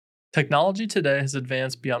Technology today has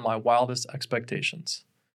advanced beyond my wildest expectations.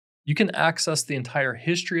 You can access the entire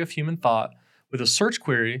history of human thought with a search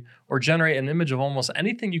query or generate an image of almost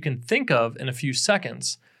anything you can think of in a few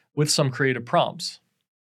seconds with some creative prompts.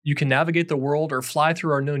 You can navigate the world or fly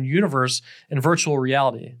through our known universe in virtual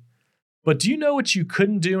reality. But do you know what you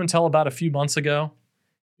couldn't do until about a few months ago?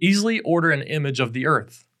 Easily order an image of the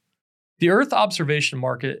Earth. The Earth observation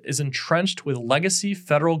market is entrenched with legacy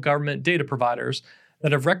federal government data providers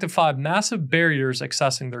that have rectified massive barriers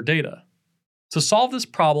accessing their data. To solve this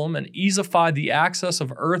problem and easify the access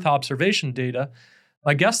of Earth observation data,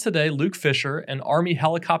 my guest today, Luke Fischer, an Army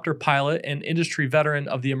helicopter pilot and industry veteran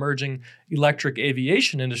of the emerging electric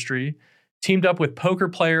aviation industry, teamed up with poker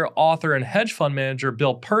player, author, and hedge fund manager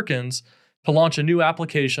Bill Perkins to launch a new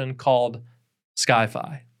application called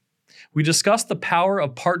SkyFi. We discussed the power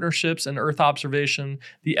of partnerships in Earth observation,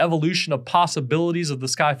 the evolution of possibilities of the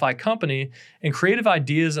SkyFi company, and creative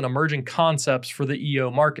ideas and emerging concepts for the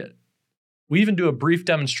EO market. We even do a brief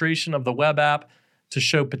demonstration of the web app to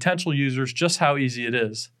show potential users just how easy it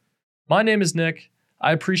is. My name is Nick.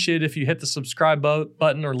 I appreciate it if you hit the subscribe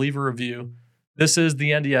button or leave a review. This is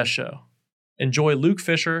the NDS Show. Enjoy Luke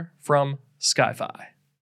Fischer from SkyFi.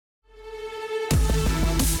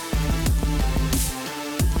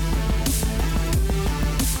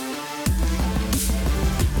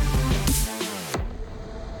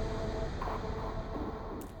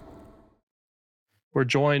 We're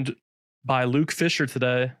joined by Luke Fischer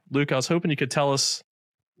today. Luke, I was hoping you could tell us,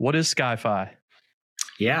 what is SkyFi?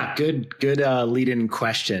 Yeah, good lead-in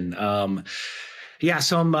question. So I'm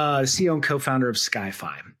CEO and co-founder of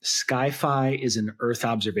SkyFi. SkyFi is an Earth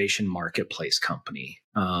observation marketplace company,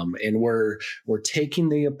 and we're taking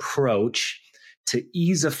the approach to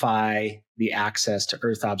easify the access to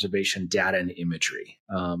Earth observation data and imagery.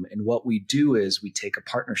 And what we do is we take a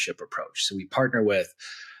partnership approach. So we partner with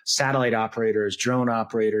satellite operators, drone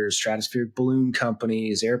operators, stratospheric balloon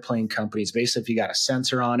companies, airplane companies. Basically, if you got a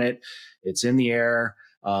sensor on it, it's in the air.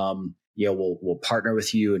 We'll partner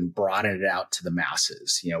with you and broaden it out to the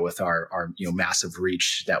masses, with our massive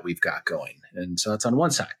reach that we've got going. And so that's on one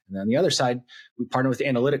side. And on the other side, we partner with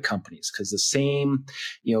analytic companies because the same,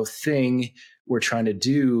 thing we're trying to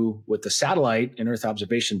do with the satellite and Earth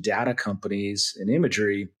observation data companies and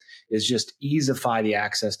imagery is just easify the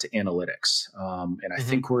access to analytics. And I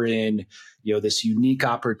think we're in, this unique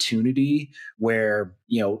opportunity where,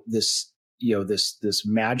 this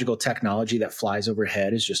magical technology that flies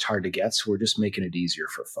overhead is just hard to get. So we're just making it easier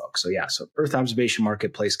for folks. So Earth observation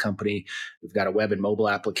marketplace company, we've got a web and mobile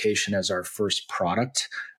application as our first product,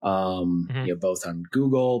 both on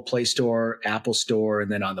Google Play Store, Apple Store,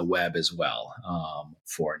 and then on the web as well.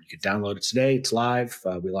 You can download it today. It's live.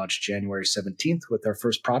 We launched January 17th with our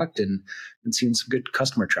first product and seeing some good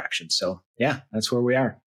customer traction. So that's where we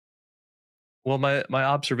are. Well, my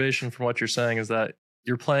observation from what you're saying is that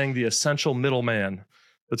you're playing the essential middleman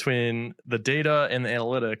between the data and the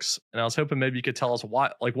analytics. And I was hoping maybe you could tell us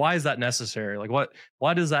why is that necessary?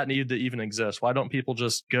 Why does that need to even exist? Why don't people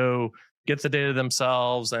just go get the data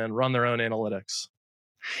themselves and run their own analytics?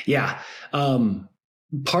 Yeah.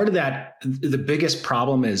 Part of that, the biggest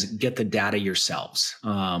problem is get the data yourselves.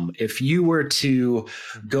 If you were to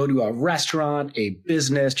go to a restaurant, a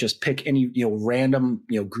business, just pick any, random,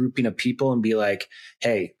 grouping of people and be like,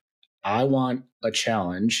 hey, I want a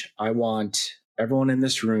challenge. I want everyone in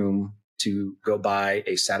this room to go buy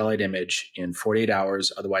a satellite image in 48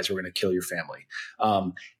 hours. Otherwise, we're going to kill your family.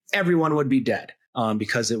 Everyone would be dead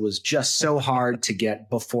because it was just so hard to get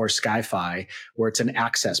before SkyFi, where it's an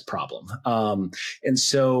access problem. And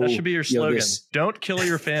so that should be your slogan. Don't kill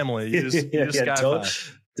your family. Use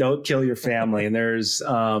SkyFi. Don't kill your family. And there's,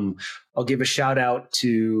 I'll give a shout out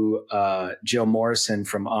to Joe Morrison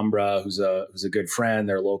from Umbra, who's a good friend.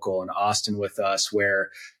 They're local in Austin with us, where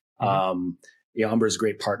Umbra is a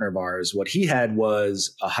great partner of ours. What he had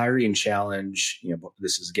was a hiring challenge.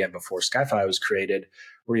 This is again before SkyFi was created,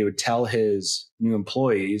 where he would tell his new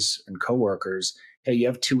employees and coworkers, "Hey, you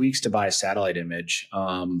have 2 weeks to buy a satellite image.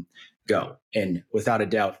 Go." And without a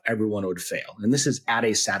doubt, everyone would fail. And this is at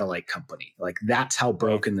a satellite company. That's how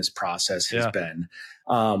broken this process has been.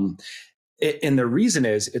 And the reason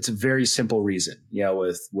is, it's a very simple reason,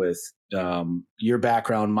 with your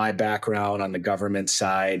background, my background on the government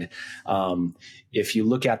side. If you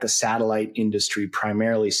look at the satellite industry,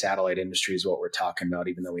 primarily satellite industry is what we're talking about,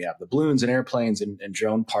 even though we have the balloons and airplanes and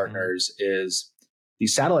drone partners, is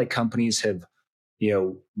these satellite companies have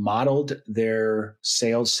modeled their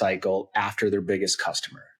sales cycle after their biggest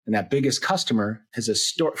customer. And that biggest customer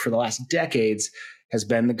for the last decades has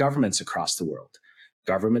been the governments across the world.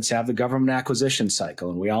 Governments have the government acquisition cycle.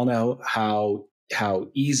 And we all know how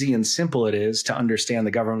easy and simple it is to understand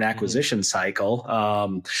the government acquisition cycle.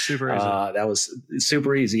 Super easy. That was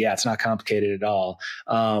super easy. Yeah, it's not complicated at all.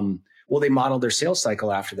 Well, they modeled their sales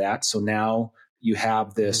cycle after that. So now you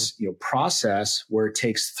have this process where it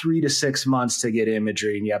takes 3 to 6 months to get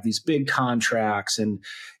imagery, and you have these big contracts, and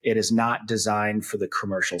it is not designed for the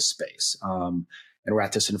commercial space. And we're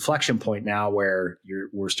at this inflection point now where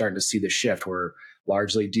we're starting to see the shift where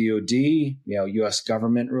largely DoD, U.S.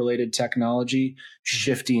 government related technology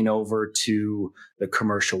shifting over to the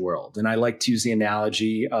commercial world. And I like to use the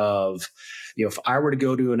analogy of, if I were to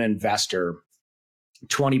go to an investor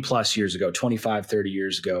 20 plus years ago, 25, 30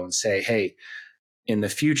 years ago, and say, hey, in the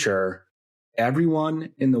future, everyone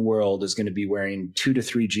in the world is going to be wearing 2 to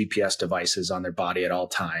 3 GPS devices on their body at all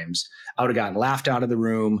times, I would have gotten laughed out of the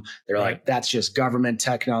room. They're like, that's just government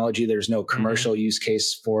technology. There's no commercial use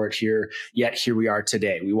case for it here. Yet here we are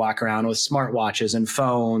today. We walk around with smartwatches and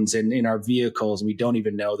phones and in our vehicles, and we don't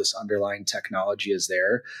even know this underlying technology is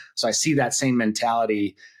there. So I see that same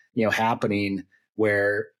mentality, happening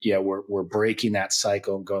where, we're breaking that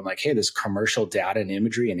cycle and going like, hey, this commercial data and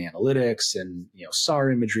imagery and analytics and,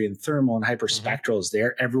 SAR imagery and thermal and hyperspectral is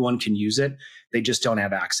there. Everyone can use it. They just don't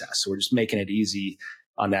have access. So we're just making it easy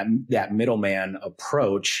on that middleman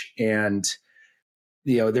approach. And,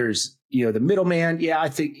 there's, the middleman. Yeah, I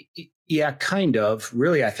think, kind of.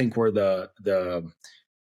 Really, I think we're the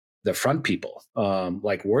front people.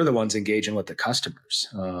 We're the ones engaging with the customers.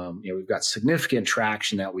 We've got significant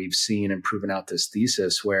traction that we've seen and proven out this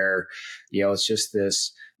thesis where, it's just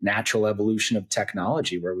this natural evolution of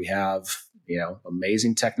technology where we have,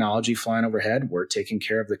 amazing technology flying overhead. We're taking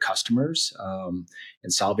care of the customers,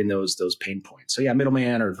 and solving those pain points. So yeah,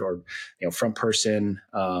 middleman or front person,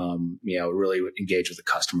 really engage with the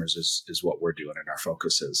customers is what we're doing and our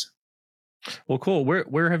focus is. Well, cool.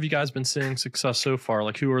 Where have you guys been seeing success so far?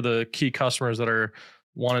 Like, who are the key customers that are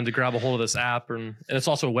wanting to grab a hold of this app? And it's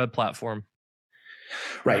also a web platform.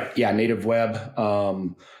 Right. Yeah. Native web,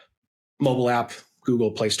 mobile app,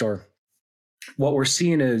 Google Play Store. What we're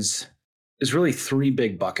seeing is really 3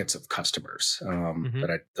 big buckets of customers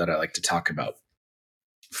that I like to talk about.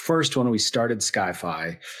 First, when we started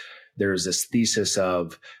SkyFi, there's this thesis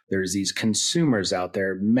of there's these consumers out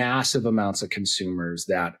there, massive amounts of consumers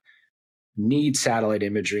that need satellite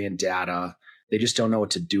imagery and data. They just don't know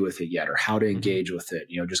what to do with it yet or how to engage with it,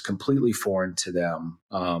 just completely foreign to them.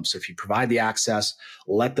 So if you provide the access,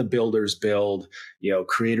 let the builders build,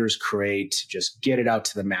 creators create, just get it out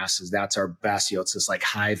to the masses. That's our best, it's this like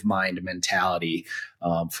hive mind mentality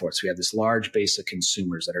for it. So we have this large base of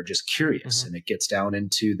consumers that are just curious, and it gets down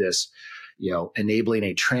into this, enabling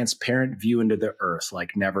a transparent view into the earth like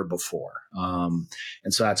never before. And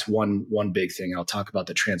so that's one big thing. I'll talk about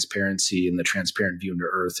the transparency and the transparent view into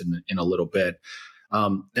earth in a little bit.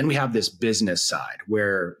 Then we have this business side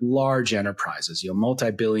where large enterprises,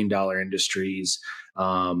 multi-billion-dollar industries,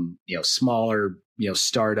 smaller,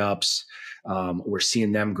 startups, we're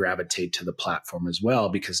seeing them gravitate to the platform as well,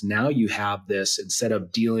 because now you have this, instead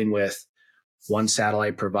of dealing with one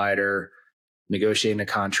satellite provider, negotiating a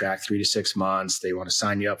contract 3 to 6 months. They want to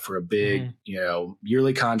sign you up for a big,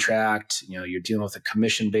 yearly contract. You're dealing with a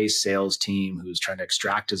commission-based sales team who's trying to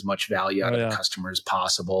extract as much value out of the customer as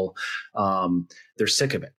possible. They're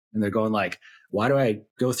sick of it. And they're going like, why do I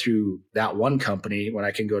go through that one company when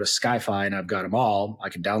I can go to SkyFi and I've got them all? I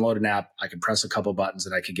can download an app, I can press a couple buttons,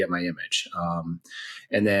 and I can get my image.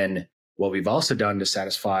 And then what we've also done to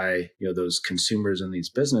satisfy, those consumers and these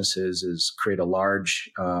businesses is create a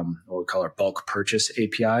large, what we call our bulk purchase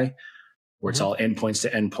API, where it's all endpoints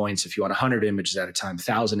to endpoints. If you want 100 images at a time,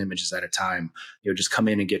 1,000 images at a time, just come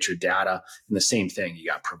in and get your data. And the same thing, you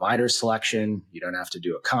got provider selection. You don't have to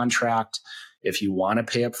do a contract. If you want to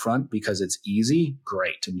pay up front because it's easy,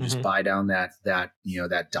 great. And you just buy down that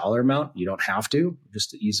dollar amount. You don't have to,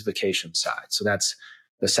 just the easification side. So that's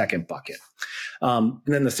the second bucket. And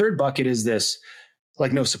then the third bucket is this,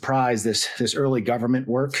 like no surprise, this early government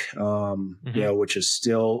work, which is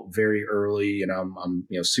still very early. I'm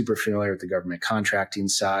super familiar with the government contracting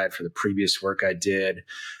side for the previous work I did,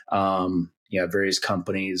 various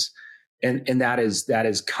companies. And that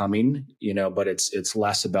is coming, but it's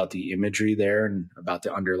less about the imagery there and about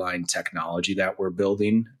the underlying technology that we're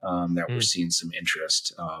building, that we're seeing some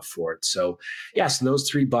interest for it. So so those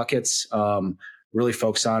 3 buckets really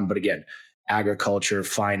focus on, but again, agriculture,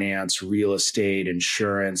 finance, real estate,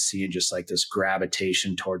 insurance, seeing just like this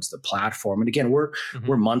gravitation towards the platform. And again, we're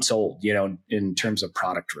months old, in terms of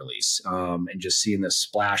product release, and just seeing the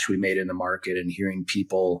splash we made in the market and hearing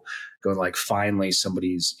people going like, finally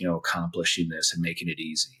somebody's, accomplishing this and making it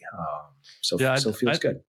easy. So it feels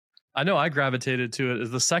good. I know I gravitated to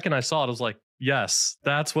it. The second I saw it, I was like, Yes,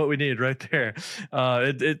 that's what we need right there.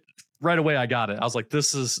 It right away I got it. I was like,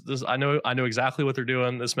 this. I know exactly what they're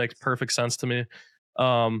doing. This makes perfect sense to me.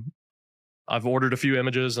 Um, I've ordered a few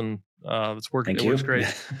images and it's working. Thank It you. works great.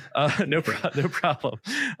 No problem.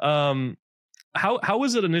 How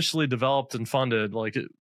was it initially developed and funded? Like,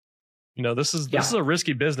 this is a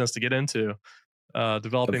risky business to get into.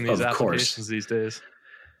 Developing these applications these days.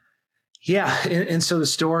 Yeah, and so the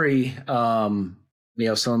story,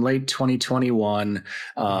 so in late 2021,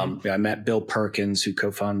 I met Bill Perkins, who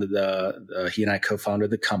co-founded he and I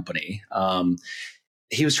co-founded the company.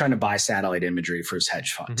 He was trying to buy satellite imagery for his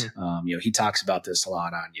hedge fund. He talks about this a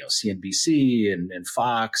lot on, CNBC and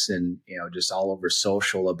Fox and, just all over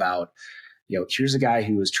social about, here's a guy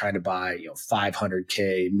who was trying to buy,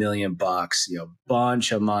 $500K, $1 million,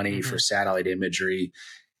 bunch of money for satellite imagery.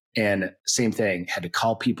 And same thing, had to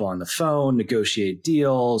call people on the phone, negotiate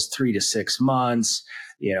deals, 3 to 6 months,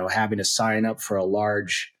 having to sign up for a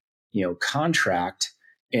large, contract.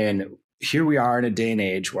 And here we are in a day and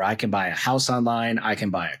age where I can buy a house online, I can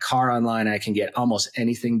buy a car online, I can get almost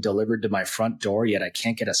anything delivered to my front door, yet I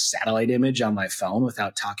can't get a satellite image on my phone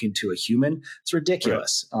without talking to a human. It's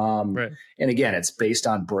ridiculous. Right. And again, it's based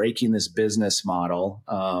on breaking this business model.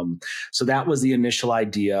 So that was the initial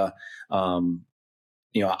idea.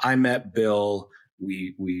 I met Bill.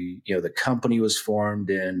 We the company was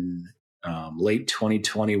formed in late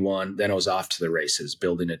 2021. Then it was off to the races,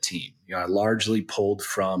 building a team. I largely pulled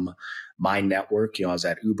from my network. I was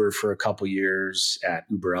at Uber for a couple years, at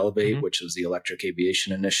Uber Elevate, which was the electric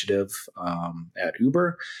aviation initiative at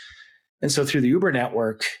Uber. And so through the Uber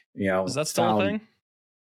network, is that still a thing?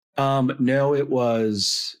 No, it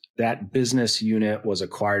was. That business unit was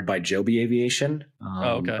acquired by Joby Aviation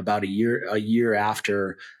about a year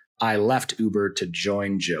after I left Uber to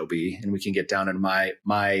join Joby, and we can get down into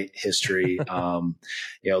my history a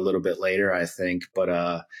little bit later, I think. But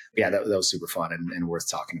that was super fun and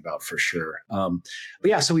worth talking about for sure.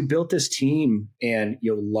 So we built this team, and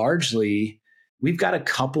largely we've got a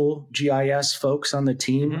couple GIS folks on the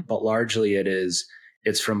team, but largely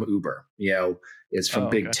it's from Uber. It's from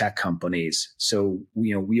big tech companies. So,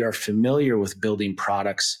 we are familiar with building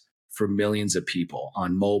products for millions of people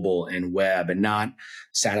on mobile and web, and not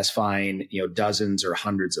satisfying, dozens or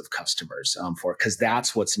hundreds of customers because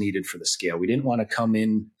that's what's needed for the scale. We didn't want to come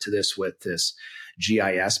into this with this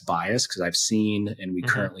GIS bias, because I've seen, and we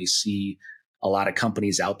currently see a lot of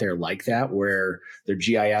companies out there like that, where they're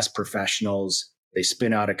GIS professionals, they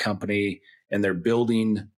spin out a company and they're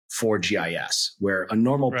building for GIS, where a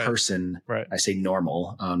normal person, I say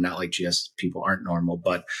normal, not like GIS people aren't normal,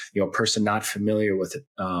 but a person not familiar with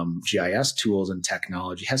GIS tools and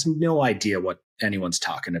technology has no idea what anyone's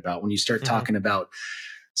talking about. When you start talking about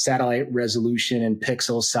satellite resolution and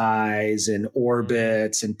pixel size and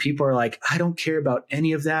orbits, and people are like, I don't care about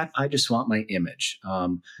any of that. I just want my image.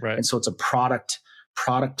 And so it's a product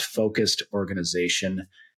focused organization,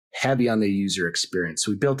 heavy on the user experience.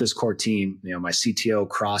 So we built this core team. My CTO,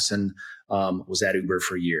 Crossan, was at Uber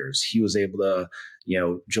for years. He was able to,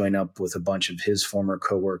 join up with a bunch of his former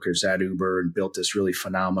coworkers at Uber and built this really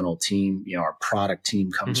phenomenal team. Our product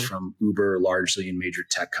team comes from Uber, largely in major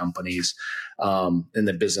tech companies, and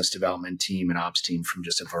the business development team and ops team from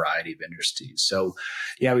just a variety of industries. So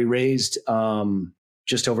we raised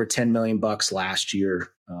just over $10 million last year,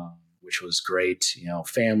 which was great.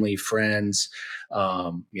 Family, friends,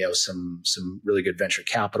 some really good venture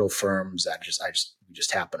capital firms that we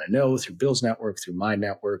just happen to know through Bill's network, through my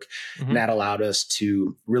network. And that allowed us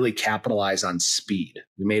to really capitalize on speed.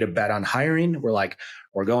 We made a bet on hiring. We're like,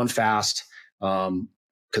 we're going fast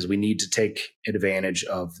because we need to take advantage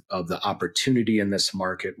of the opportunity in this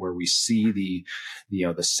market where we see the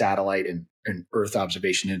satellite and Earth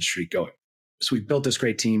observation industry going. So we built this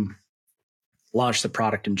great team, launched the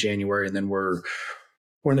product in January, and then we're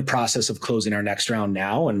in the process of closing our next round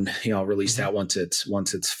now, and I'll release that once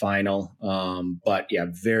it's final. But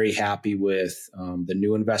very happy with the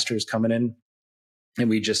new investors coming in, and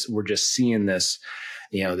we're just seeing this,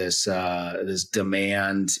 this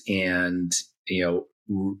demand and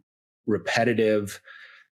repetitive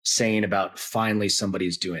saying about finally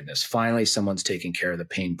somebody's doing this, finally someone's taking care of the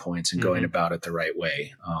pain points and going about it the right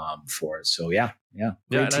way for it. So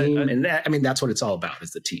great team, and that's what it's all about,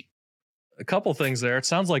 is the team. A couple things there. It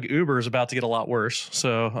sounds like Uber is about to get a lot worse.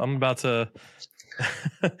 So I'm about to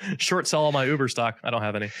short sell all my Uber stock. I don't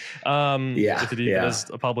have any. If it even is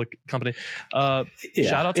a public company. Shout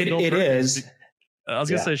out to Bill Perkins. I was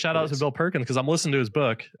going to say shout out to Bill Perkins, because I'm listening to his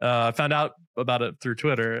book. I found out about it through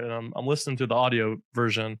Twitter, and I'm listening to the audio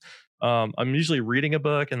version. I'm usually reading a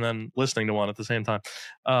book and then listening to one at the same time.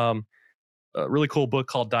 a really cool book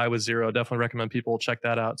called Die with Zero. Definitely recommend people check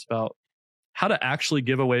that out. It's about how to actually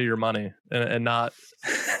give away your money and not,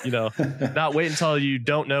 not wait until you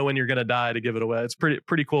don't know when you're going to die to give it away. It's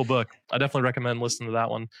pretty cool book. I definitely recommend listening to that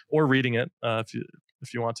one or reading it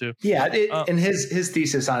if you want to. Yeah, and his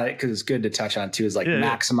thesis on it, because it's good to touch on too, is like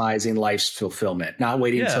maximizing life's fulfillment, not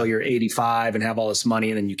waiting until you're 85 and have all this money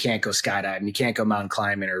and then you can't go skydiving, you can't go mountain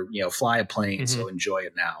climbing or fly a plane. So enjoy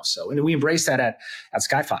it now. So, and we embrace that at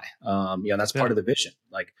SkyFi. That's part of the vision.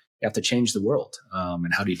 Like, you have to change the world,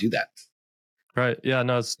 and how do you do that? Right. Yeah.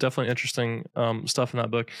 No, it's definitely interesting stuff in that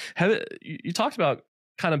book. You talked about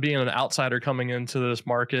kind of being an outsider coming into this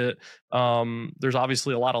market. There's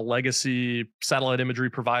obviously a lot of legacy satellite imagery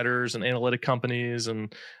providers and analytic companies.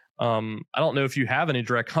 And I don't know if you have any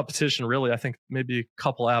direct competition, really. I think maybe a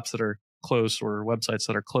couple apps that are close or websites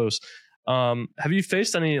that are close. Have you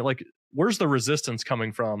faced any, where's the resistance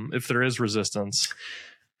coming from, if there is resistance?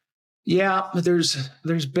 Yeah, but there's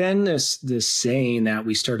been this saying that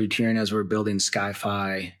we started hearing as we're building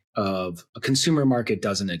SkyFi of a consumer market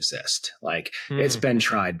doesn't exist. Like, it's been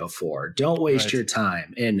tried before. Don't waste your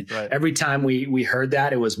time. And every time we heard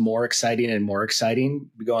that, it was more exciting and more exciting.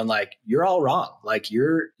 We're going like, you're all wrong. Like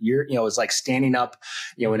you're it's like standing up,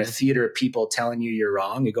 in a theater of people telling you're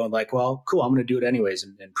wrong. You're going like, well, cool, I'm going to do it anyways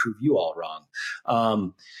and prove you all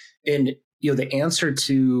wrong. And the answer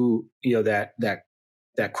to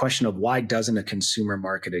that question of why doesn't a consumer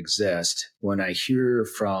market exist, when I hear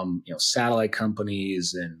from satellite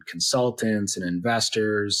companies and consultants and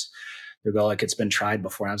investors, they go like, it's been tried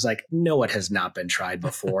before. And I was like, no, it has not been tried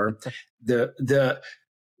before. And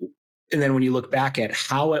then when you look back at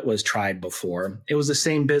how it was tried before, it was the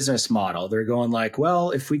same business model. They're going like,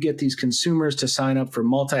 well, if we get these consumers to sign up for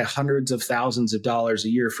hundreds of thousands of dollars a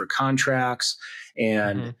year for contracts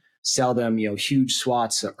and sell them, huge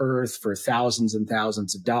swaths of earth for thousands and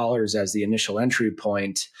thousands of dollars as the initial entry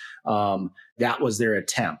point. That was their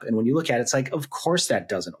attempt. And when you look at it, it's like, of course that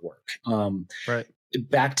doesn't work.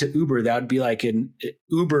 Back to Uber, that would be like in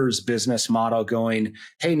Uber's business model going,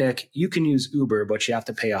 hey, Nick, you can use Uber, but you have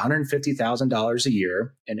to pay $150,000 a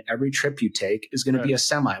year. And every trip you take is going to be a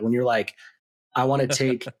semi. When you're like, I want to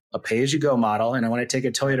take a pay-as-you-go model and I want to take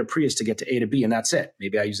a Toyota Prius to get to A to B, and that's it.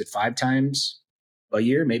 Maybe I use it 5 times a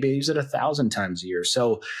year, maybe I use it 1,000 times a year.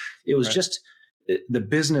 So it was just the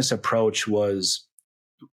business approach was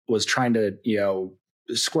trying to,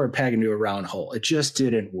 square a peg into a round hole. It just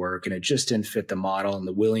didn't work and it just didn't fit the model and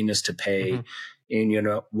the willingness to pay.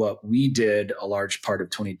 And, what we did a large part of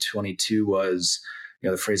 2022 was,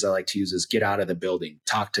 the phrase I like to use is get out of the building,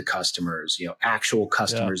 talk to customers, actual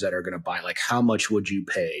customers that are going to buy, like, how much would you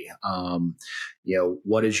pay?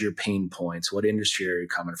 What is your pain points? What industry are you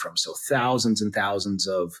coming from? So thousands and thousands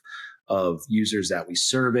of users that we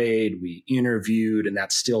surveyed, we interviewed, and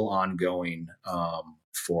that's still ongoing,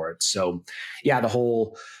 for it. So the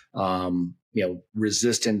whole,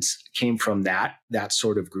 resistance came from that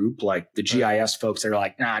sort of group, like the GIS folks that are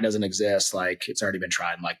like, nah, it doesn't exist. Like, it's already been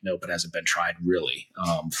tried. I'm like, nope, it hasn't been tried really,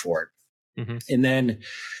 for it. And then,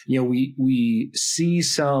 we see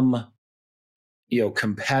some,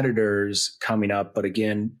 competitors coming up, but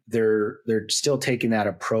again, they're still taking that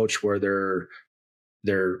approach where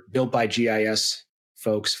they're built by GIS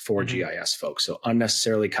folks for GIS folks. So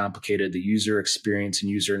unnecessarily complicated. The user experience and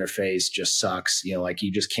user interface just sucks. Like,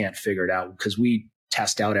 you just can't figure it out, because we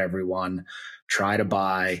test out everyone, try to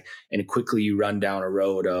buy, and quickly you run down a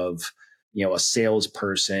road of, a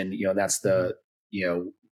salesperson, that's the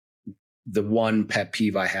one pet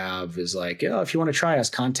peeve I have is like, if you want to try us,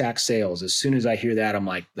 contact sales. As soon as I hear that, I'm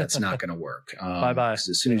like, that's not going to work. Bye-bye.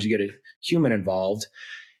 As soon as you get a human involved,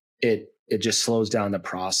 it just slows down the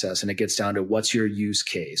process, and it gets down to what's your use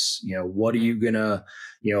case? What are you gonna,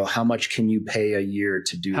 how much can you pay a year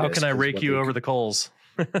to do How this? can I rake you over the coals?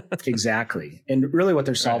 Exactly. And really what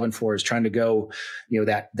they're solving for is trying to go,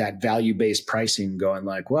 that value-based pricing, going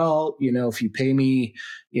like, well, if you pay me,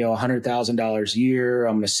 $100,000 a year,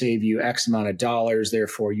 I'm going to save you X amount of dollars.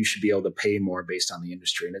 Therefore, you should be able to pay more based on the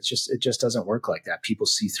industry. And it just doesn't work like that. People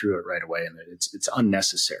see through it right away, and it's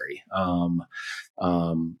unnecessary,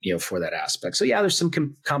 for that aspect. So there's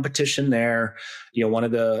some competition there. One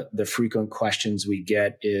of the frequent questions we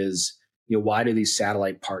get is, why do these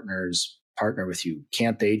satellite partners partner with you?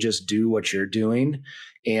 Can't they just do what you're doing?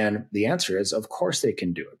 And the answer is, of course they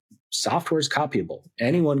can do it. Software is copyable.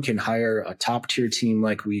 Anyone can hire a top tier team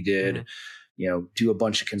like we did, do a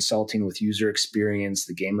bunch of consulting with user experience,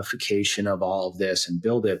 the gamification of all of this, and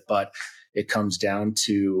build it. But it comes down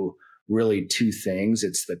to really 2 things.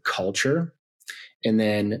 It's the culture, and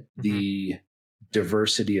then the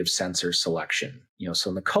diversity of sensor selection. So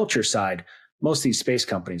on the culture side, most of these space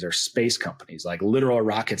companies are space companies, like literal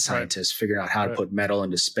rocket scientists figuring out how to put metal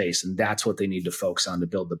into space. And that's what they need to focus on to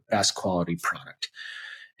build the best quality product.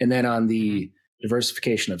 And then on the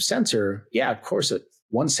diversification of sensor, yeah, of course,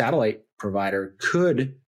 one satellite provider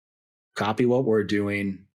could copy what we're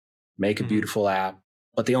doing, make a beautiful app,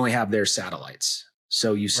 but they only have their satellites.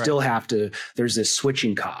 So you still have to, there's this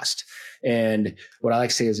switching cost. And what I like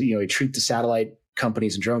to say is, you treat the satellite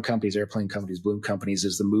companies and drone companies, airplane companies, balloon companies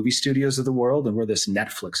as the movie studios of the world. And we're this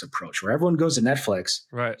Netflix approach where everyone goes to Netflix,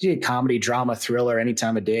 you get comedy, drama, thriller, any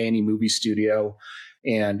time of day, any movie studio.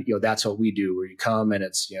 And, that's what we do, where you come and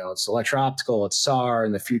it's, it's electro-optical, it's SAR.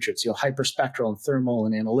 In the future, it's, hyperspectral and thermal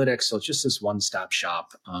and analytics. So it's just this one-stop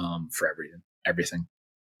shop for everything.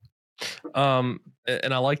 And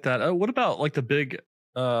I like that. What about like the big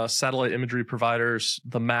satellite imagery providers,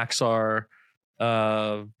 the Maxar,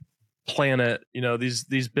 Planet,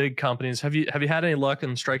 these big companies? Have you had any luck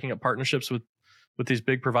in striking up partnerships with these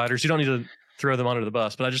big providers? You don't need to throw them under the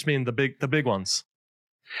bus, but I just mean the big ones.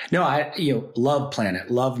 No, I love Planet,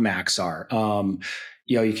 love Maxar.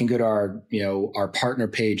 You can go to our partner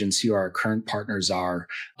page and see who our current partners are.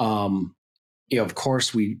 Of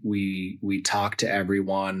course, we talk to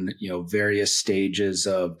everyone, various stages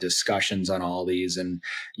of discussions on all these. And,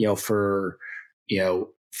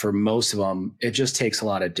 for most of them, it just takes a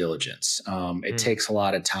lot of diligence. It takes a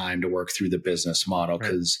lot of time to work through the business model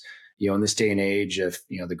because, in this day and age, if,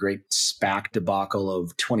 the great SPAC debacle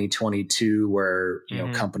of 2022, where,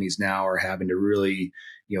 companies now are having to really,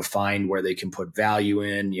 find where they can put value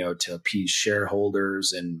in, to appease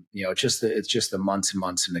shareholders. And, it's just the months and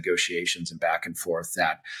months of negotiations and back and forth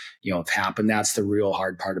that, have happened. That's the real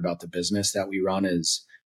hard part about the business that we run is,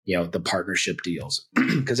 the partnership deals,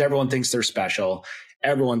 because everyone thinks they're special.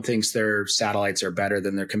 Everyone thinks their satellites are better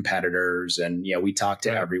than their competitors. And, we talk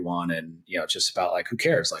to everyone and, it's just about like, who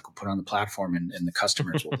cares? Like we'll put it on the platform and the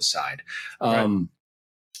customers will decide. But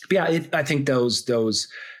yeah, I think those,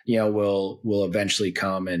 will eventually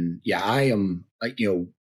come. And yeah, I am,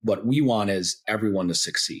 what we want is everyone to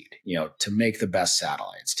succeed, to make the best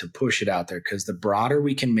satellites, to push it out there. Cause the broader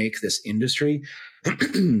we can make this industry,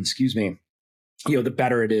 excuse me, the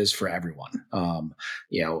better it is for everyone.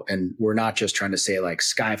 And we're not just trying to say like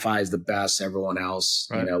SkyFi is the best, everyone else,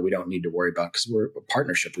 we don't need to worry about, because we're a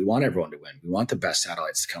partnership. We want everyone to win. We want the best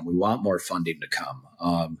satellites to come. We want more funding to come.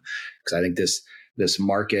 Because I think this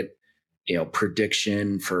market,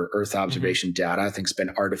 prediction for Earth observation data, I think has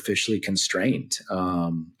been artificially constrained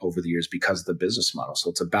over the years because of the business model. So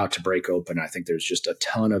it's about to break open. I think there's just a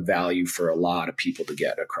ton of value for a lot of people to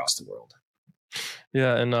get across the world.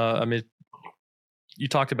 Yeah. And you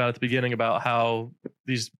talked about at the beginning about how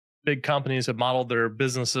these big companies have modeled their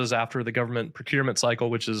businesses after the government procurement cycle,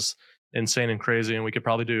 which is insane and crazy. And we could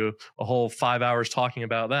probably do a whole 5 hours talking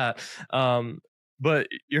about that. But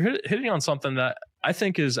you're hitting on something that I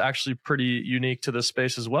think is actually pretty unique to this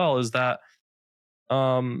space as well, is that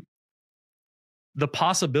the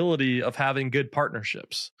possibility of having good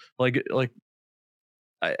partnerships. Like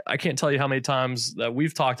I can't tell you how many times that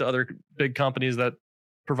we've talked to other big companies that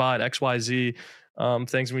provide XYZ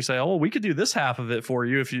things, and we say, oh, we could do this half of it for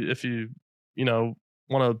you if you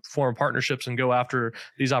want to form partnerships and go after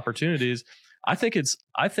these opportunities. I think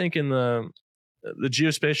in the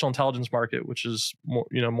geospatial intelligence market, which is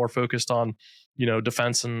more focused on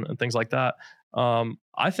defense and things like that.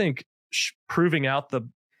 I think proving out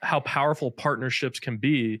how powerful partnerships can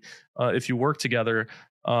be if you work together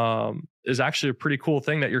is actually a pretty cool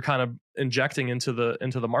thing that you're kind of injecting into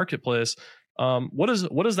the marketplace. What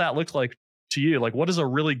does that look like to you? Like, what does a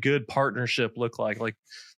really good partnership look like? Like,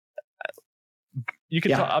 you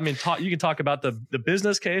can you can talk about the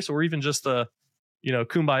business case or even just the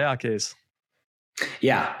kumbaya case.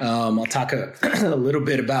 Yeah, I'll talk a little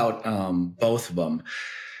bit about both of them.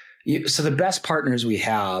 So the best partners we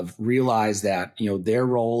have realize that their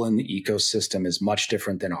role in the ecosystem is much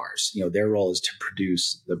different than ours. Their role is to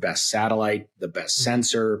produce the best satellite, the best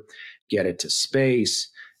sensor, get it to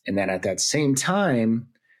space, and then at that same time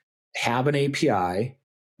have an API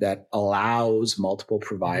that allows multiple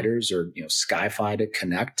providers or SkyFi to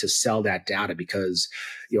connect to sell that data. Because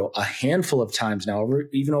a handful of times now,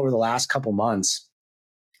 even over the last couple months,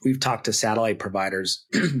 we've talked to satellite providers,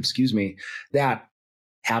 excuse me, that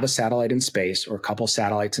have a satellite in space or a couple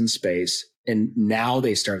satellites in space. And now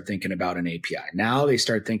they start thinking about an API. Now they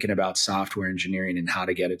start thinking about software engineering and how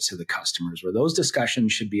to get it to the customers, where those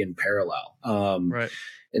discussions should be in parallel. Right.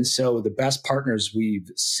 And so the best partners we've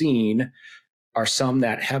seen are some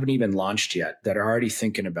that haven't even launched yet that are already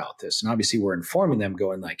thinking about this. And obviously we're informing them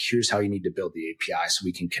going like, here's how you need to build the API so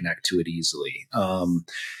we can connect to it easily.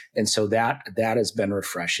 And so that has been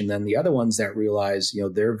refreshing. Then the other ones that realize,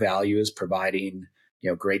 their value is providing,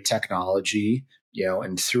 great technology,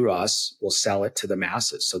 and through us, we'll sell it to the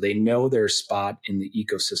masses. So they know their spot in the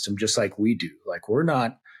ecosystem, just like we do. Like we're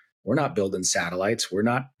not building satellites. We're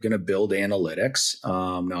not going to build analytics.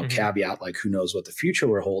 Now, caveat, like who knows what the future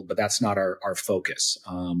will hold, but that's not our focus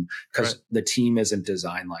because the team isn't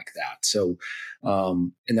designed like that. So,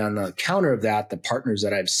 and on the counter of that, the partners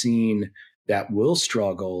that I've seen that will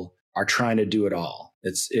struggle are trying to do it all.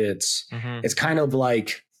 It's kind of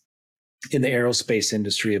like in the aerospace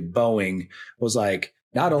industry of Boeing was like,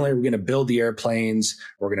 not only are we going to build the airplanes,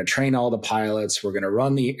 we're going to train all the pilots, we're going to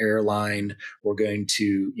run the airline, we're going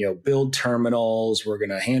to, build terminals, we're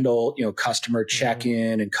going to handle, customer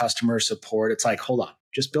check-in and customer support. It's like, hold on,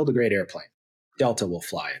 just build a great airplane. Delta will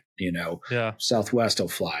fly it, Southwest will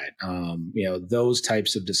fly it. Those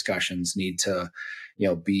types of discussions need to,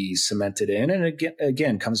 be cemented in. And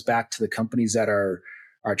again, comes back to the companies that are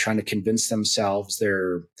trying to convince themselves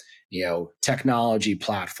they're, technology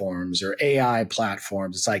platforms or AI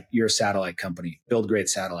platforms. It's like you're a satellite company, build great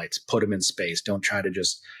satellites, put them in space. Don't try to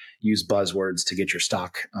just use buzzwords to get your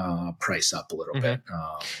stock price up a little bit,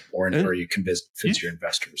 or you convince your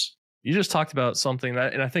investors. You just talked about something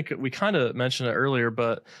that, and I think we kind of mentioned it earlier,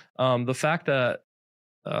 but the fact that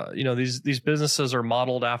these businesses are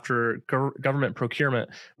modeled after government procurement,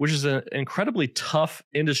 which is an incredibly tough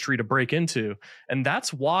industry to break into, and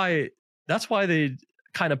that's why they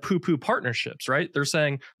kind of poo-poo partnerships, right? They're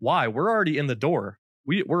saying, why? We're already in the door.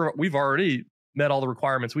 We've already met all the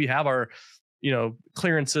requirements. We have our,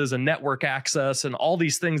 clearances and network access and all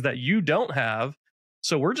these things that you don't have.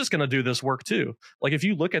 So we're just going to do this work too. Like if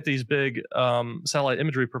you look at these big satellite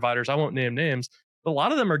imagery providers, I won't name names, but a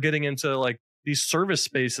lot of them are getting into like these service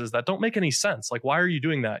spaces that don't make any sense. Like, why are you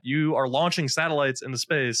doing that? You are launching satellites into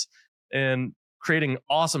space and creating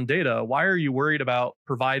awesome data. Why are you worried about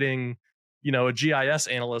providing a GIS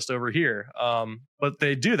analyst over here? But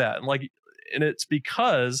they do that. And it's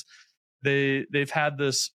because they've had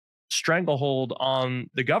this stranglehold on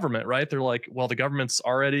the government, right? They're like, well, the government's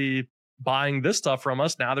already buying this stuff from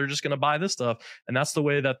us. Now they're just going to buy this stuff. And that's the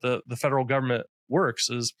way that the federal government works.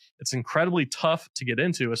 Is it's incredibly tough to get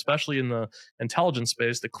into, especially in the intelligence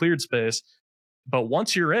space, the cleared space. But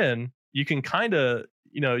once you're in, you can kind of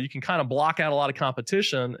block out a lot of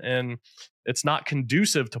competition, and it's not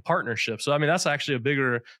conducive to partnership. So, I mean, that's actually a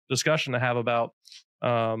bigger discussion to have about,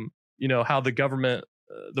 how the government,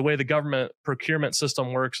 the way the government procurement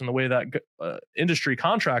system works and the way that industry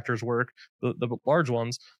contractors work, the large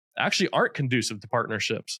ones, actually aren't conducive to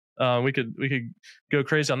partnerships. We could go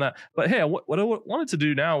crazy on that. But hey, what I wanted to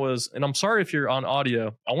do now was, and I'm sorry if you're on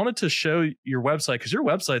audio, I wanted to show your website because your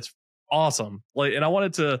website's awesome. And I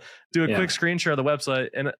wanted to do a quick screen share of the website.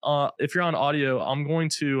 And if you're on audio, I'm going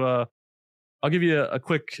to I'll give you a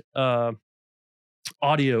quick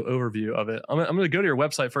audio overview of it. I'm going to go to your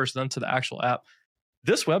website first, then to the actual app.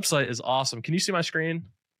 This website is awesome. Can you see my screen?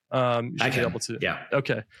 You should be able to. Yeah.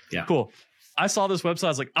 Okay. Yeah. Cool. I saw this website. I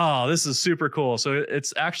was like, oh, this is super cool. So it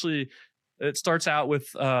starts out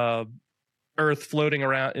with Earth floating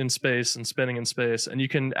around in space and spinning in space, and you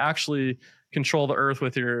can actually control the Earth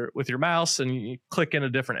with your mouse, and you click into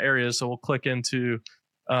different areas. So we'll click into,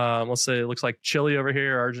 let's say it looks like Chile over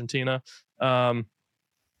here, Argentina.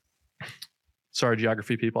 Sorry,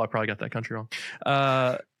 geography people, I probably got that country wrong.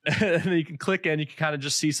 And then you can click in, you can kind of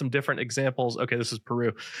just see some different examples. Okay, this is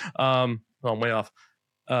Peru. I'm way off.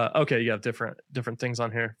 Okay, you have different things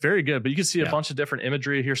on here. Very good. But you can see a bunch of different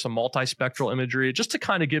imagery. Here's some multispectral imagery, just to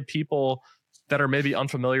kind of give people that are maybe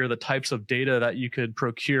unfamiliar the types of data that you could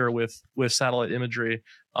procure with satellite imagery.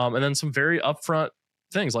 And then some very upfront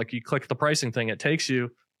things, like you click the pricing thing, it takes you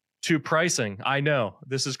to pricing. I know,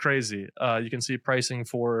 this is crazy. You can see pricing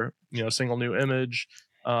for single new image.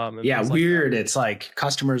 Weird. It's like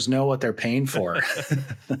customers know what they're paying for.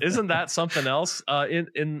 Isn't that something else?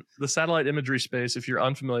 In the satellite imagery space, if you're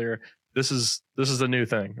unfamiliar, this is a new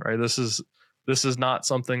thing, right? This is not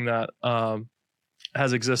something that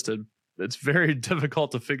has existed. It's very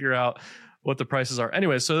difficult to figure out what the prices are.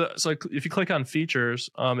 Anyway, so if you click on features,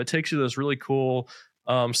 it takes you to this really cool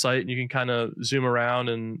site, and you can kind of zoom around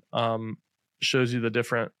and shows you the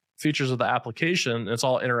different features of the application. It's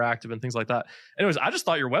all interactive and things like that. Anyways, I just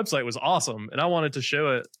thought your website was awesome, and I wanted to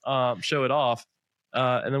show it off,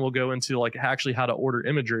 and then we'll go into like actually how to order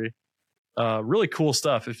imagery. Really cool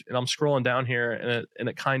stuff. And I'm scrolling down here, and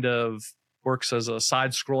it kind of works as a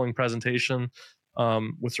side scrolling presentation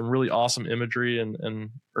with some really awesome imagery and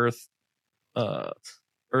Earth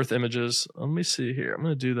Earth images. Let me see here. I'm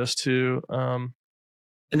going to do this too.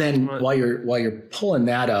 And then while you're pulling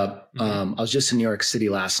that up, I was just in New York City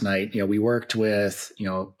last night. We worked with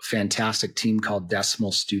a fantastic team called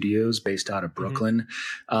Decimal Studios based out of Brooklyn,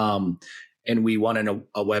 and we won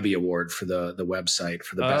a Webby Award for the website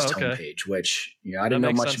for the best homepage. Which I didn't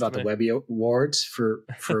know much about the Webby Awards for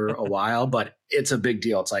a while, but it's a big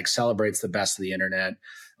deal. It's like celebrates the best of the internet.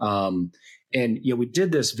 And we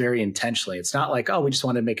did this very intentionally. It's not like, we just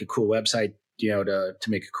wanted to make a cool website. To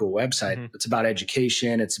make a cool website. It's about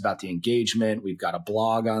education. It's about the engagement. We've got a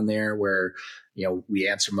blog on there where, we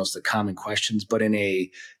answer most of the common questions, but in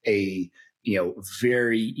a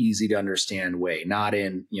very easy to understand way, not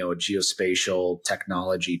in, geospatial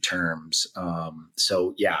technology terms.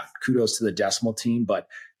 So yeah, kudos to the Decimal team, but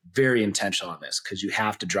very intentional on this because you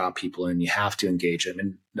have to draw people in, you have to engage them.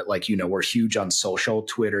 And we're huge on social,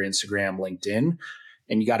 Twitter, Instagram, LinkedIn.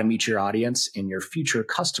 And you got to meet your audience and your future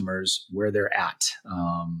customers where they're at.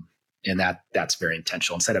 And that's very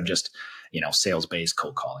intentional instead of just, sales-based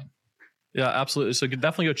cold calling. Yeah, absolutely. So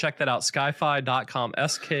definitely go check that out. SkyFi.com,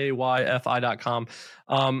 SKYFI.com.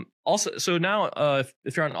 Also, so now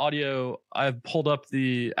if you're on audio, I've pulled up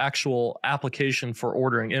the actual application for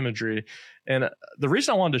ordering imagery. And the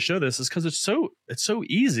reason I wanted to show this is because it's so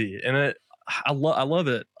easy. And I love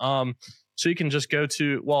it. So you can just go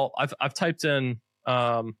to, I've typed in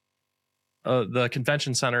the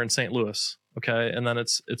convention center in St. Louis. Okay. And then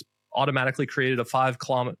it's automatically created a 5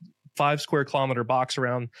 square kilometer box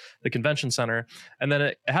around the convention center. And then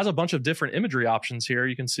it has a bunch of different imagery options here.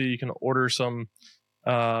 You can see you can order some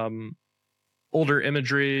older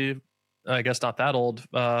imagery. I guess not that old,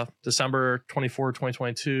 December 24,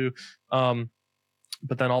 2022.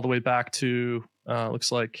 But then all the way back to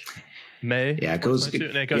looks like May. Yeah, it goes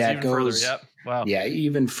even further. Yep. Wow. Yeah,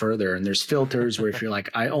 even further. And there's filters where if you're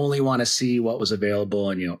like, I only want to see what was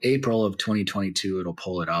available in April of 2022, it'll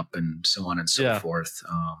pull it up and so on and so forth.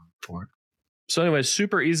 For it. So anyway,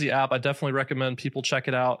 super easy app. I definitely recommend people check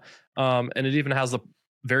it out. And it even has the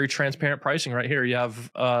very transparent pricing right here. You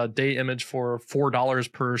have a day image for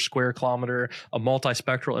 $4 per square kilometer, a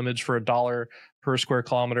multispectral image for $1 per square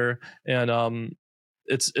kilometer, and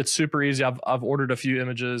it's super easy. I've ordered a few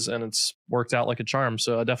images and it's worked out like a charm.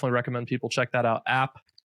 So I definitely recommend people check that out.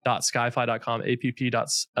 app.skyfi.com,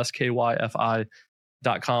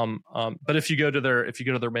 app.skyfi.com. But if you go to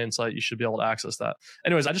their main site, you should be able to access that.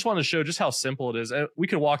 Anyways, I just wanted to show just how simple it is. And we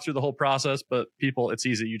could walk through the whole process, but it's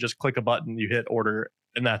easy. You just click a button, you hit order,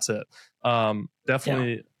 and that's it.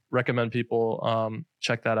 Definitely recommend people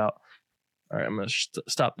check that out. All right, I'm going to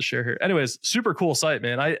stop the share here. Anyways, super cool site,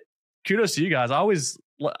 man. Kudos to you guys. I always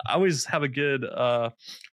have a good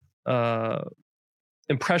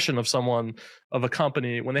impression of a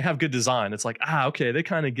company when they have good design. It's like, okay, they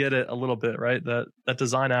kind of get it a little bit, right? That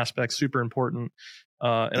design aspect super important.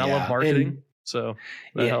 And I love marketing, so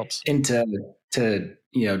that helps. And to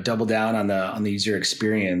double down on the user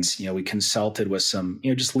experience, we consulted with some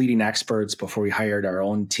just leading experts before we hired our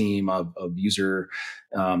own team of user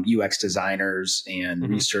UX designers and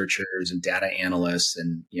researchers and data analysts.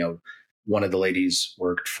 And one of the ladies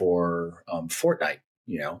worked for Fortnite,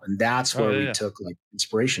 and that's where we took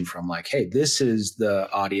inspiration from, hey, this is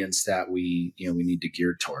the audience that we need to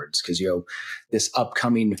gear towards, because this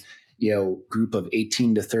upcoming group of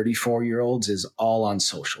 18 to 34-year-olds is all on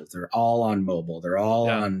social. They're all on mobile. They're all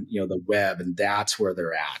on, the web, and that's where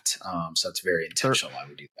they're at. So it's very intentional why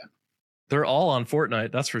we do that. They're all on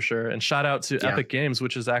Fortnite, that's for sure. And shout out to Epic Games,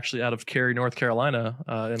 which is actually out of Cary, North Carolina,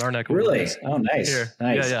 in our neck of the woods. Oh, nice. Here.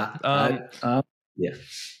 Nice. Yeah.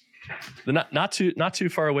 They're not too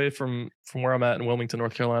far away from where I'm at in Wilmington,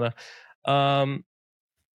 North Carolina. I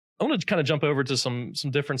want to kind of jump over to some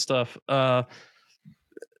different stuff.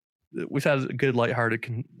 We've had a good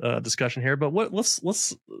lighthearted discussion here, but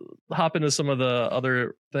let's hop into some of the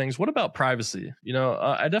other things. What about privacy?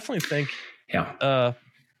 I definitely think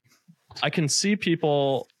I can see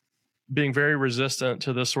people being very resistant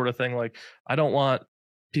to this sort of thing. Like, I don't want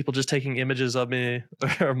people just taking images of me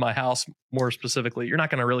or my house. More specifically, you're not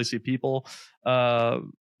going to really see people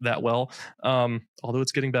that well, although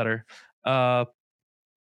it's getting better. But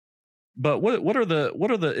what are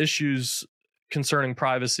the issues concerning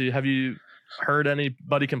privacy? Have you heard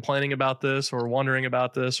anybody complaining about this or wondering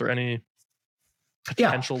about this, or any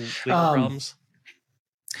potential legal problems?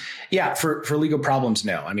 Yeah, for legal problems,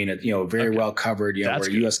 no. I mean, very well covered. We're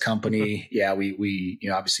a U.S. company. Yeah, we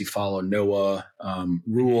obviously follow NOAA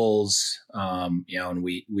rules. And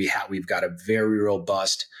we've got a very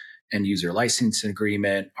robust end user licensing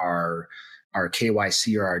agreement. Our our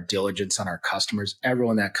KYC or our diligence on our customers,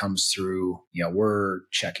 everyone that comes through, we're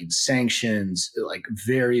checking sanctions, like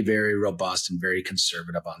very, very robust and very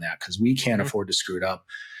conservative on that, because we can't afford to screw it up,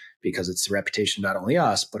 because it's the reputation of not only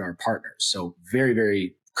us, but our partners. So very,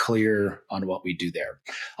 very clear on what we do there.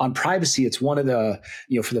 On privacy, it's one of the,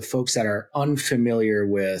 for the folks that are unfamiliar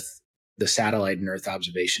with the satellite and Earth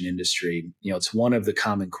observation industry, it's one of the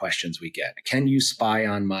common questions we get. Can you spy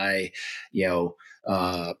on my,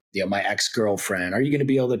 my ex-girlfriend? Are you going to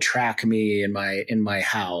be able to track me in my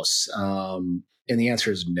house? And the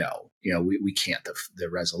answer is no. We can't. The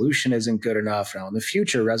resolution isn't good enough. Now, in the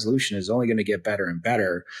future, resolution is only going to get better and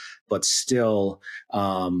better, but still,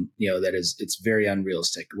 it's very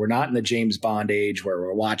unrealistic. We're not in the James Bond age where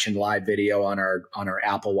we're watching live video on our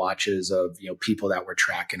Apple Watches of people that we're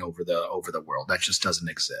tracking over the world. That just doesn't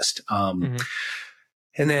exist. And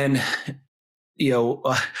then, I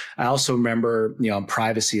also remember, on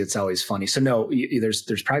privacy, it's always funny. So no,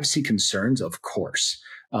 there's privacy concerns, of course.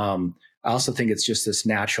 I also think it's just this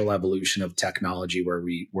natural evolution of technology where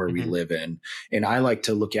we live in. And I like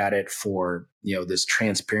to look at it for, this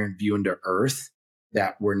transparent view into Earth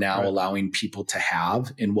that we're now allowing people to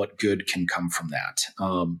have, and what good can come from that.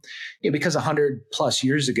 Because 100+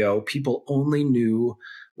 years ago, people only knew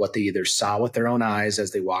what they either saw with their own eyes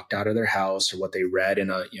as they walked out of their house, or what they read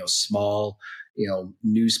in a, small,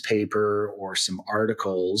 newspaper or some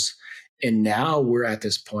articles. And now we're at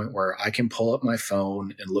this point where I can pull up my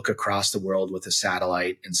phone and look across the world with a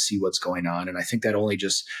satellite and see what's going on. And I think that only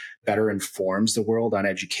just better informs the world on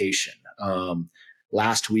education.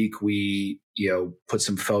 Last week, we, put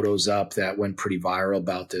some photos up that went pretty viral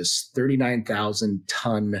about this 39,000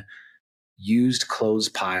 ton used clothes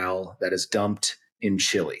pile that is dumped in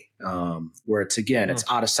Chile, where it's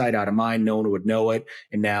out of sight, out of mind. No one would know it.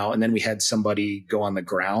 And then we had somebody go on the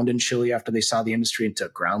ground in Chile after they saw the industry and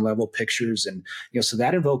took ground level pictures. And, so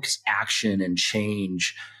that evokes action and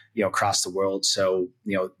change, across the world. So,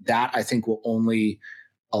 that I think will only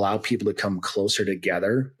allow people to come closer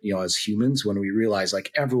together, as humans, when we realize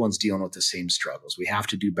like everyone's dealing with the same struggles. We have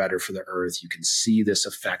to do better for the Earth. You can see this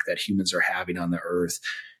effect that humans are having on the Earth.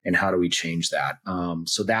 And how do we change that?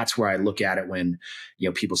 So that's where I look at it when,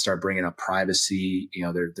 people start bringing up privacy.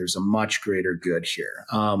 There's a much greater good here.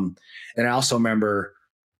 And I also remember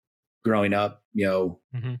growing up,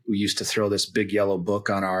 we used to throw this big yellow book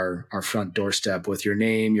on our front doorstep with your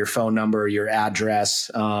name, your phone number, your address.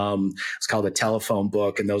 It's called a telephone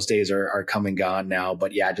book, and those days are come and gone now.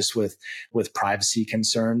 But yeah, just with privacy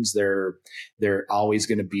concerns, they're always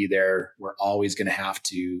going to be there. We're always going to have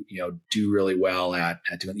to, do really well at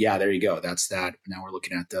doing. Yeah, there you go. That's that. Now we're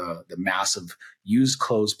looking at the massive used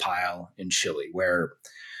clothes pile in Chile, where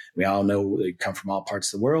we all know they come from all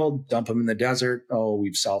parts of the world, dump them in the desert. Oh,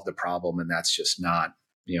 we've solved the problem. And that's just not,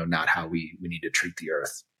 not how we need to treat the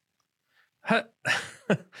Earth. How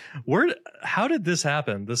did this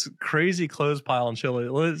happen? This crazy clothes pile in Chile.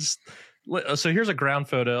 So here's a ground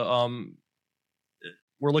photo.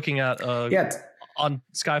 We're looking at on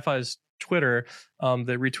SkyFi's Twitter.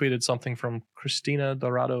 They retweeted something from Cristina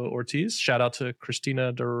Dorado Ortiz. Shout out to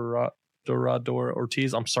Cristina Dorador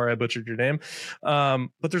Ortiz. I'm sorry I butchered your name.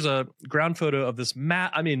 But there's a ground photo of this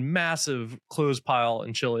massive clothes pile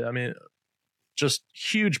in Chile. I mean, just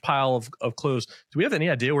huge pile of clothes. Do we have any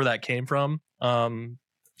idea where that came from? All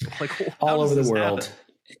over the world.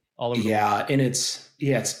 All over the world. And it's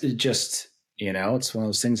just, it's one of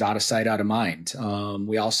those things out of sight, out of mind.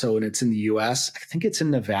 We also, and it's in the US, I think it's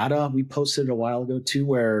in Nevada. We posted it a while ago too,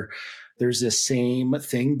 where there's this same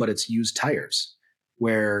thing, but it's used tires,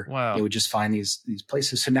 where they would just find these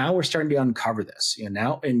places. So now we're starting to uncover this,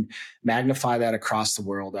 now, and magnify that across the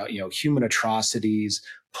world, human atrocities,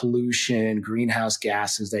 pollution, greenhouse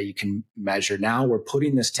gases that you can measure. Now we're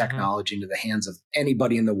putting this technology into the hands of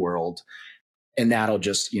anybody in the world. And that'll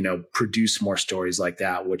just, produce more stories like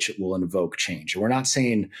that, which will invoke change. And we're not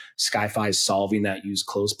saying SkyFi is solving that used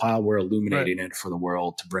clothes pile. We're illuminating it for the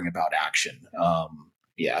world to bring about action.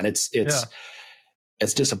 And it's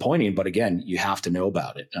disappointing, but again, you have to know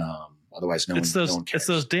about it. Otherwise, no one cares. It's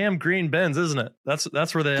those damn green bins, isn't it?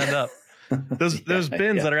 That's where they end up. Those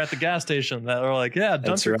bins that are at the gas station that are like,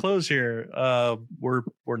 dump your clothes here. We're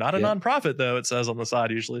not a nonprofit though. It says on the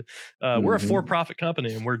side usually. We're a for-profit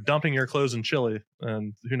company, and we're dumping your clothes in Chile,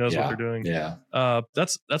 and who knows what they're doing.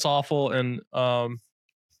 That's awful. And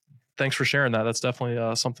thanks for sharing that. That's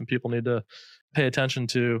definitely something people need to pay attention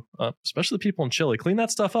to, especially the people in Chile. Clean that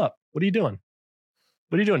stuff up. What are you doing?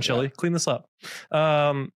 Chile? Clean this up.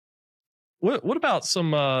 What about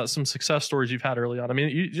some success stories you've had early on? I mean,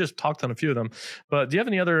 you just talked on a few of them, but do you have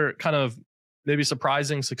any other kind of maybe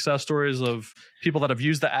surprising success stories of people that have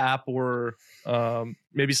used the app, or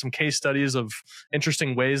maybe some case studies of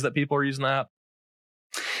interesting ways that people are using the app?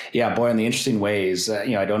 Yeah, boy, in the interesting ways,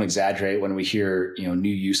 I don't exaggerate when we hear, new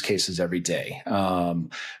use cases every day.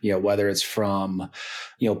 Whether it's from,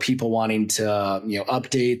 people wanting to,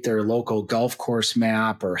 update their local golf course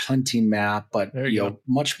map or hunting map, but,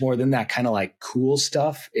 much more than that kind of like cool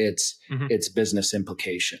stuff. It's business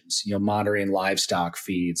implications, monitoring livestock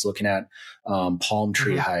feeds, looking at palm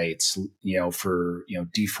tree heights, for,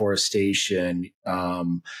 deforestation,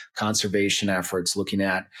 conservation efforts, looking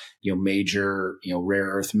at, major, rare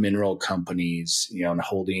earth mineral companies, and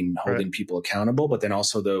holding people accountable, but then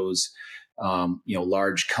also those,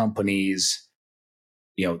 large companies,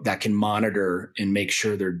 that can monitor and make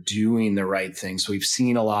sure they're doing the right thing. So we've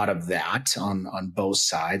seen a lot of that on both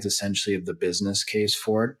sides, essentially, of the business case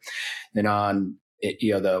for it. And on it,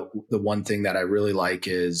 the one thing that I really like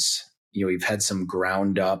is, we've had some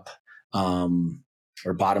ground up,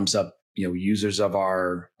 or bottoms up, users of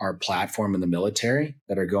our platform in the military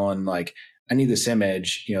that are going like, I need this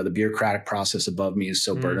image, the bureaucratic process above me is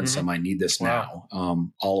so burdensome. I need this now,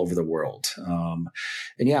 all over the world.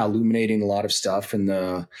 Illuminating a lot of stuff in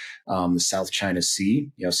the South China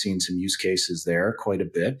Sea, seeing some use cases there quite a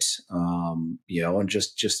bit, and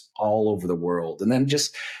just all over the world. And then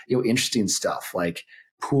just, interesting stuff like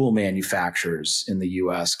pool manufacturers in the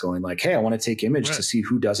US going like, hey, I want to take image to see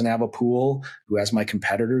who doesn't have a pool, who has my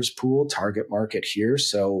competitor's pool, target market here.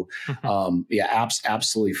 So,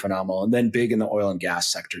 absolutely phenomenal. And then big in the oil and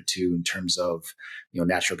gas sector too, in terms of,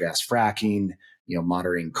 natural gas fracking,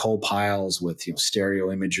 monitoring coal piles with,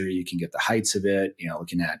 stereo imagery. You can get the heights of it,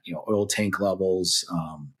 looking at, oil tank levels,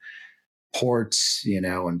 ports,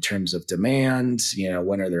 in terms of demand,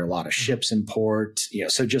 when are there a lot of ships in port,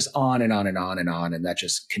 so just on and on and on and on. And that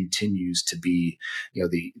just continues to be,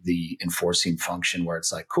 the enforcing function where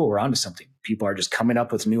it's like, cool, we're onto something. People are just coming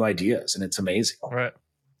up with new ideas and it's amazing. Right.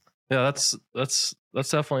 Yeah, that's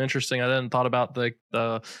definitely interesting. I didn't thought about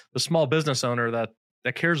the small business owner that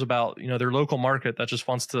cares about, their local market, that just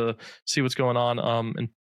wants to see what's going on. And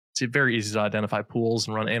it's very easy to identify pools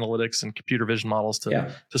and run analytics and computer vision models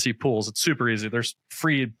to see pools. It's super easy. There's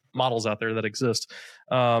free models out there that exist.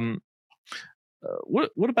 What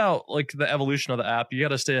about like the evolution of the app? You got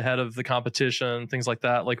to stay ahead of the competition, things like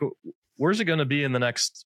that. Like, where's it going to be in the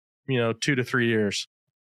next, 2 to 3 years?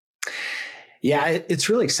 Yeah, it's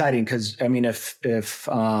really exciting because I mean, if we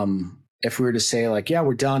were to say like, yeah,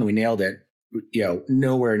 we're done, we nailed it,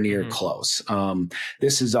 nowhere near close.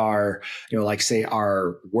 This is our, like say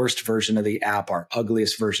our worst version of the app, our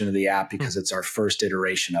ugliest version of the app, because it's our first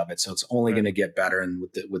iteration of it. So it's only going to get better. And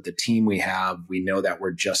with the team we have, we know that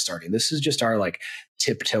we're just starting. This is just our like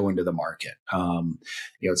tiptoe into the market.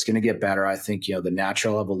 It's going to get better. I think, the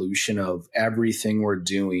natural evolution of everything we're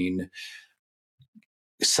doing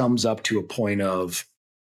sums up to a point of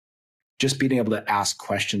just being able to ask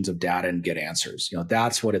questions of data and get answers.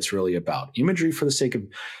 That's what it's really about. Imagery for the sake of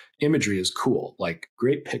imagery is cool. Like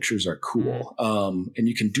great pictures are cool. And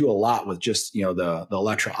you can do a lot with just, the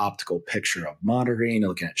electro-optical picture of monitoring and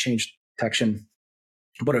looking at change detection.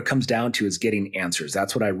 What it comes down to is getting answers.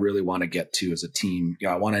 That's what I really want to get to as a team.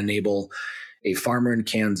 I want to enable a farmer in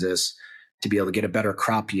Kansas to be able to get a better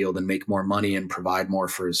crop yield and make more money and provide more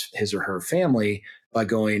for his or her family by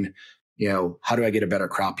going, how do I get a better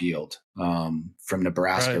crop yield from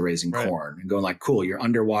Nebraska raising corn, and going like, cool, you're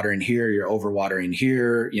underwatering here, you're overwatering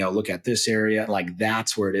here, look at this area. Like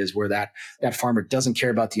that's where it is, where that farmer doesn't care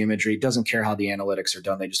about the imagery, doesn't care how the analytics are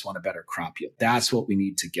done. They just want a better crop yield. That's what we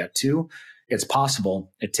need to get to. It's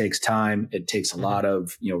possible. It takes time. It takes a lot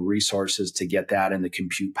of, resources to get that, and the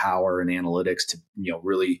compute power and analytics to,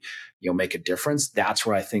 really, make a difference. That's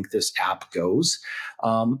where I think this app goes.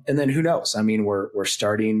 And then who knows? I mean, we're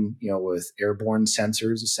starting, with airborne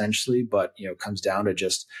sensors essentially, but, it comes down to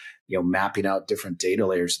just, mapping out different data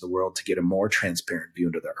layers of the world to get a more transparent view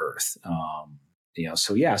into the earth.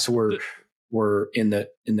 So we're in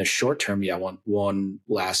the short term. Yeah. One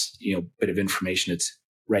last, bit of information.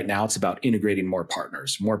 Right now, it's about integrating more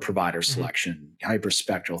partners, more provider selection,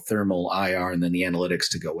 hyperspectral, thermal, IR, and then the analytics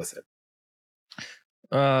to go with it.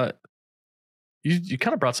 You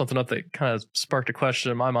kind of brought something up that kind of sparked a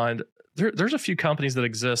question in my mind. There's a few companies that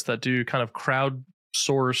exist that do kind of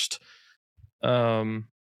crowdsourced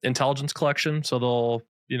intelligence collection. So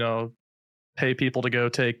they'll, pay people to go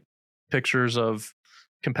take pictures of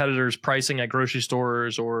competitors' pricing at grocery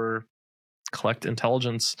stores or collect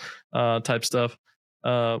intelligence type stuff.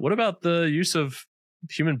 What about the use of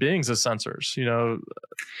human beings as sensors?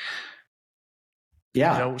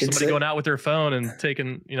 Somebody going out with their phone and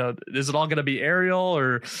taking, is it all going to be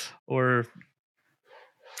aerial or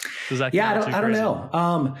Does that Yeah, get too I don't crazy?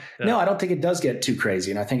 know. Yeah. No, I don't think it does get too crazy.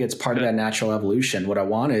 And I think it's part of that natural evolution. What I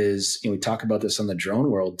want is, we talk about this on the drone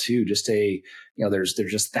world too, there's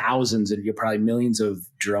just thousands and probably millions of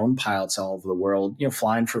drone pilots all over the world,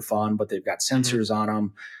 flying for fun, but they've got sensors on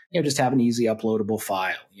them, just have an easy uploadable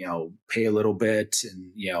file, pay a little bit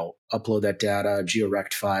and, upload that data,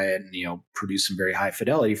 geo-rectify it and, produce some very high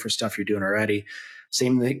fidelity for stuff you're doing already.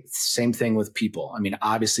 Same thing with people. I mean,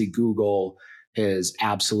 obviously Google has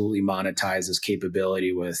absolutely monetized this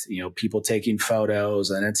capability with, people taking photos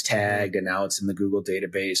and it's tagged and now it's in the Google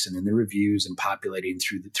database and in the reviews and populating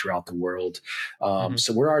throughout the world.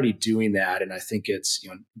 So we're already doing that. And I think it's,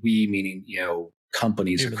 we meaning,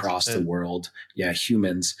 companies Humans, across the world. Yeah.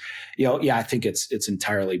 Humans, I think it's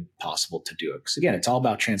entirely possible to do it. Cause again, it's all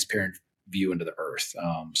about transparent view into the earth.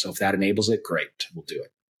 So if that enables it, great, we'll do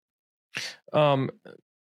it.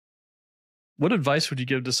 What advice would you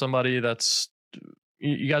give to somebody that's,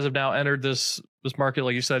 you guys have now entered this market,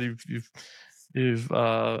 like you said, you've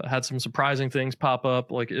had some surprising things pop up.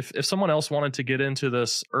 Like if someone else wanted to get into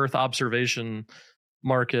this Earth observation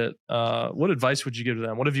market, what advice would you give to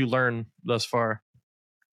them? What have you learned thus far?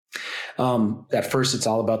 At first, it's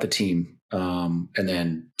all about the team, and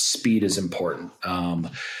then speed is important.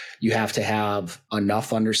 You have to have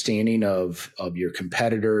enough understanding of your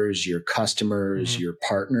competitors, your customers, your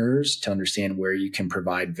partners to understand where you can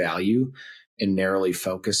provide value and narrowly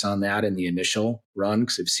focus on that in the initial run.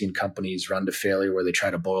 Because I've seen companies run to failure where they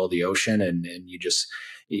try to boil the ocean and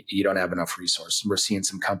you don't have enough resources. We're seeing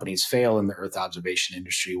some companies fail in the Earth observation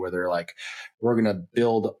industry where they're like, we're going to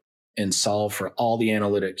build and solve for all the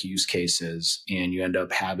analytic use cases. And you end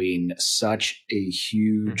up having such a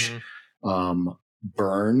huge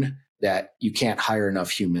burn that you can't hire enough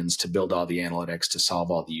humans to build all the analytics to solve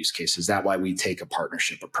all the use cases. That's why we take a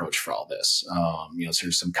partnership approach for all this. So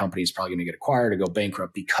there's some companies probably going to get acquired or go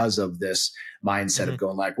bankrupt because of this mindset of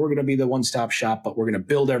going like, we're going to be the one-stop shop, but we're going to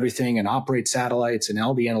build everything and operate satellites and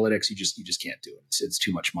all the analytics. You just can't do it. It's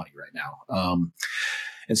too much money right now.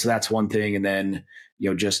 And so that's one thing. And then,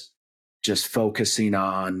 just focusing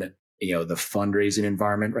on, the fundraising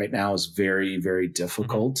environment right now is very, very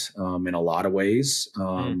difficult in a lot of ways.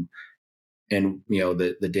 And,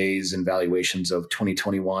 the days and valuations of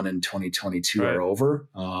 2021 and 2022 are over.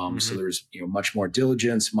 So there's, much more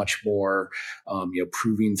diligence, much more,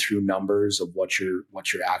 proving through numbers of what you're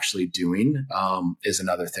actually doing, is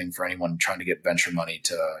another thing for anyone trying to get venture money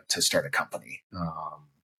to start a company,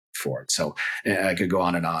 for it. So I could go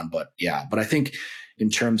on, but I think in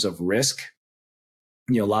terms of risk,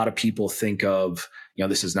 a lot of people think of,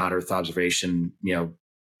 this is not Earth observation,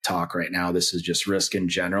 talk right now. This is just risk in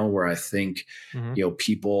general, where I think,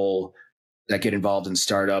 people that get involved in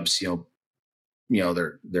startups,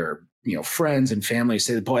 their friends and family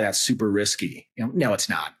say, boy, that's super risky. No, it's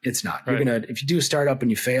not. It's not. Right. If you do a startup and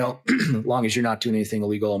you fail, as long as you're not doing anything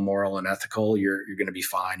illegal, immoral, and unethical, you're going to be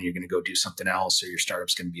fine. You're going to go do something else, or your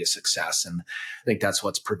startup's going to be a success. And I think that's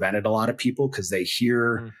what's prevented a lot of people, because they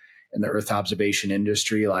hear in the Earth observation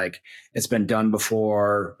industry, like, it's been done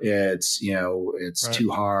before. It's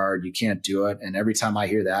too hard. You can't do it. And every time I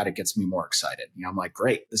hear that, it gets me more excited. I'm like,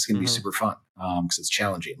 great, this is going to be super fun. Cause it's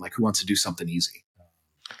challenging. Like, who wants to do something easy?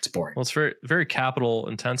 It's boring. Well, it's very, very capital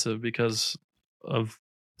intensive because of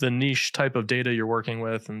the niche type of data you're working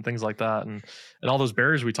with and things like that. And all those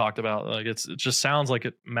barriers we talked about, like it just sounds like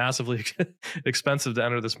it massively expensive to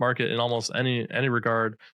enter this market in almost any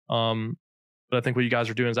regard. But I think what you guys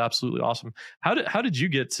are doing is absolutely awesome. How did you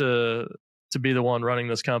get to be the one running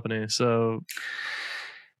this company? So,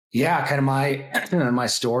 yeah, kind of my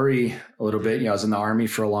story a little bit. I was in the Army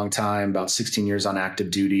for a long time, about 16 years on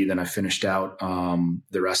active duty. Then I finished out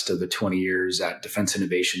the rest of the 20 years at Defense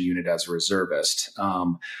Innovation Unit as a reservist.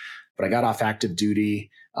 But I got off active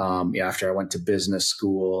duty after I went to business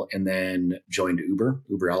school and then joined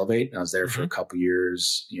Uber Elevate. And I was there for a couple of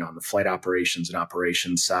years, on the flight operations and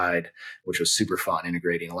operations side, which was super fun,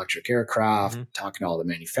 integrating electric aircraft, talking to all the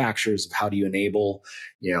manufacturers of how do you enable,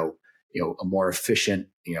 a more efficient,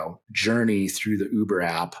 journey through the Uber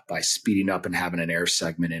app by speeding up and having an air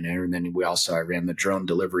segment in there. And then I ran the drone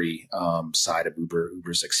delivery side of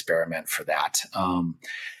Uber's experiment for that.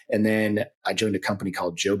 And then I joined a company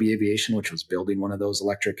called Joby Aviation, which was building one of those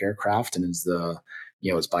electric aircraft and is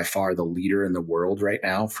by far the leader in the world right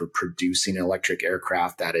now for producing an electric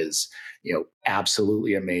aircraft that is,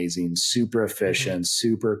 absolutely amazing, super efficient,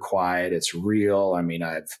 super quiet. It's real. I mean,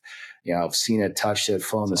 I've seen it, touched it,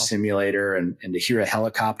 flown the simulator, and to hear a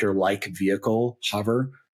helicopter-like vehicle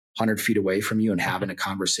hover 100 feet away from you and having a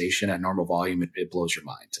conversation at normal volume, it blows your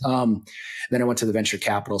mind. Then I went to the venture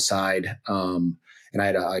capital side, And I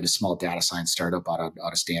had a small data science startup out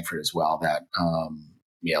of Stanford as well that,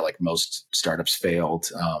 like most startups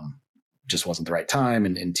failed. Just wasn't the right time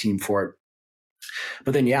and team for it.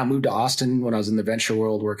 But then, I moved to Austin when I was in the venture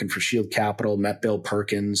world working for Shield Capital, met Bill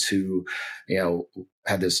Perkins, who,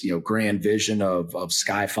 had this, grand vision of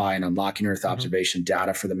SkyFi and unlocking Earth observation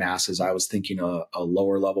data for the masses. I was thinking a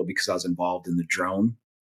lower level because I was involved in the drone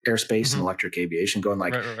airspace and electric aviation, going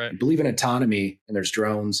like, Right. I believe in autonomy, and there's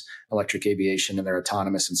drones, electric aviation, and they're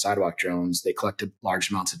autonomous and sidewalk drones. They collected large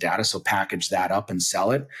amounts of data, so package that up and sell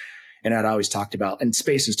it. And I'd always talked about, and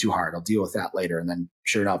space is too hard, I'll deal with that later. And then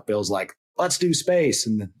sure enough, Bill's like, let's do space.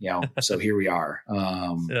 And so here we are,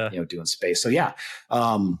 doing space. So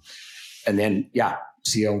and then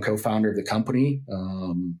CEO and co-founder of the company.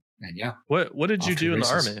 What did you do in the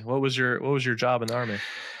Army? What was your job in the Army?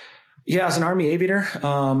 Yeah, as an Army aviator,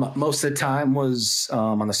 most of the time was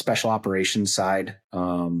on the special operations side,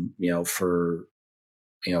 for,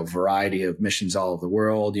 variety of missions all over the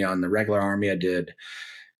world. In the regular Army, I did,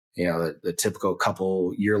 the typical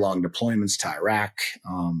couple year-long deployments to Iraq,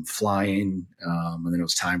 flying, and then it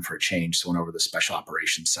was time for a change. So went over to the special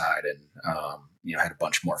operations side and, had a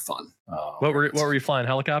bunch more fun. What were you flying?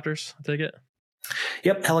 Helicopters, I take it?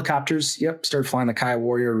 Yep. Helicopters. Yep. Started flying the Kiowa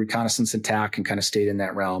Warrior reconnaissance attack and kind of stayed in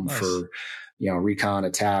that realm for, recon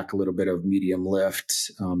attack, a little bit of medium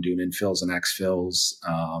lift, doing infills and exfills.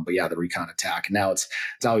 But the recon attack. And now it's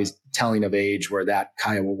always telling of age where that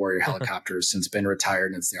Kiowa Warrior helicopter has since been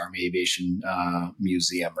retired, and it's the Army Aviation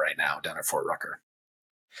Museum right now down at Fort Rucker.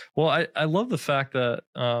 Well, I love the fact that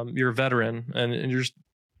you're a veteran and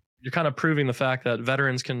you're kind of proving the fact that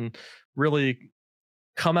veterans can really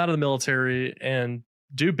come out of the military and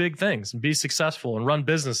do big things and be successful and run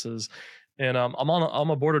businesses. And I'm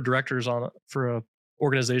a board of directors for a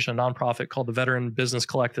organization, a nonprofit called the Veteran Business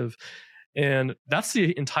Collective. And that's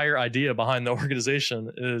the entire idea behind the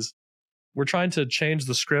organization is we're trying to change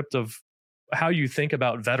the script of how you think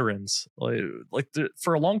about veterans.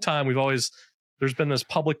 For a long time, there's been this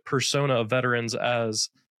public persona of veterans as,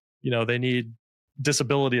 they need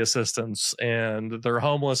disability assistance and they're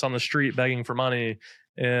homeless on the street begging for money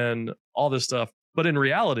and all this stuff. But in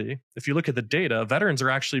reality, if you look at the data, veterans are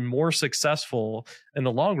actually more successful in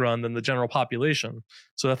the long run than the general population.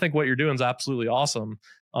 So I think what you're doing is absolutely awesome.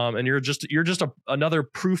 And you're just another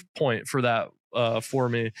proof point for that for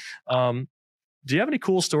me. Do you have any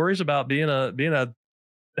cool stories about being a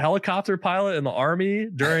helicopter pilot in the Army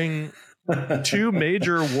during two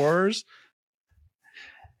major wars?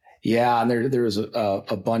 Yeah, and there was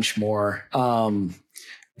a bunch more.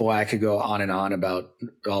 Boy, I could go on and on about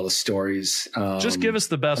all the stories. Just give us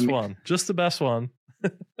the best one. Just the best one.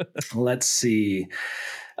 Let's see.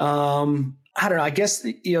 I don't know. I guess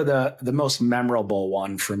the most memorable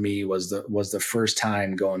one for me was the first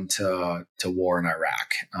time going to war in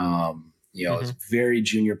Iraq. I was a very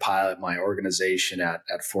junior pilot. My organization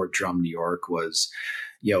at Fort Drum, New York was,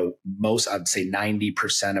 I'd say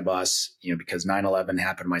 90% of us, because 9/11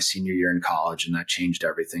 happened my senior year in college and that changed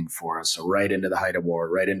everything for us. So right into the height of war,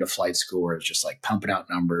 right into flight school where it was just like pumping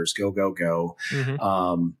out numbers, go, go, go.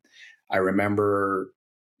 I remember,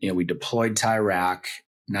 we deployed to Iraq.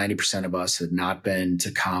 90% of us had not been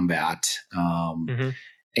to combat.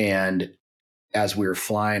 And as we were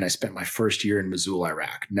flying, I spent my first year in Mosul,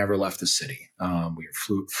 Iraq, never left the city. We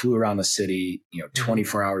flew around the city,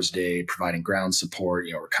 24 hours a day, providing ground support,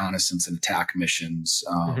 reconnaissance and attack missions,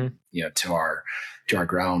 to our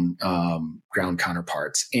ground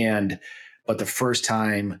counterparts. But the first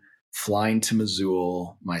time flying to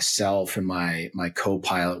Mosul, myself and my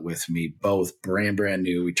co-pilot with me, both brand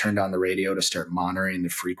new, we turned on the radio to start monitoring the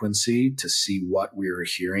frequency to see what we were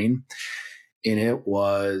hearing. And it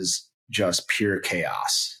was just pure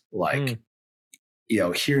chaos.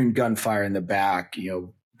 Hearing gunfire in the back,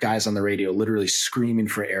 guys on the radio literally screaming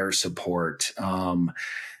for air support,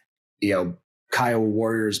 Kiowa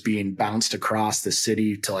Warriors being bounced across the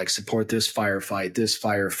city to support this firefight.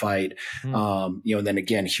 And then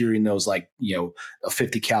again, hearing those a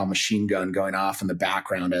 50 cal machine gun going off in the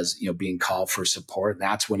background as, being called for support. And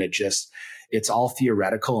that's when it's all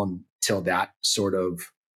theoretical until that sort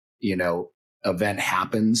of, event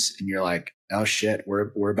happens and you're like, oh shit,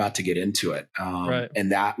 we're about to get into it. Right.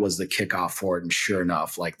 And that was the kickoff for it. And sure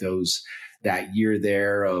enough, that year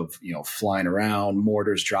there of, flying around,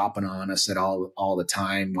 mortars dropping on us all the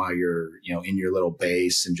time while you're, in your little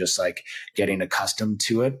base and just getting accustomed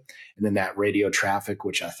to it. And then that radio traffic,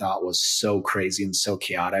 which I thought was so crazy and so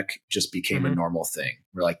chaotic, just became a normal thing.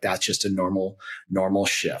 We're like, that's just a normal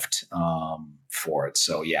shift, for it.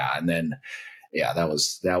 So yeah. And then yeah, that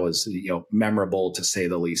was memorable to say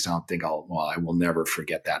the least. I will never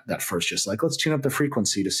forget that first, just like, let's tune up the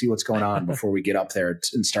frequency to see what's going on before we get up there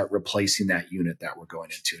and start replacing that unit that we're going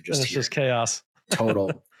into. It's just chaos.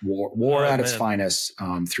 Total war at its man. finest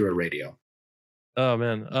through a radio. Oh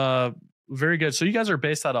man. Very good. So you guys are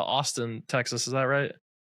based out of Austin, Texas. Is that right?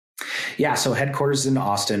 Yeah. So headquarters in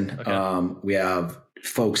Austin. Okay. We have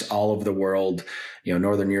folks all over the world,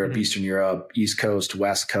 Northern Europe, Eastern Europe, East Coast,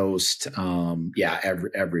 West Coast.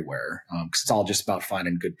 Everywhere. Cause it's all just about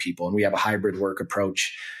finding good people. And we have a hybrid work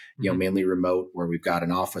approach, mainly remote, where we've got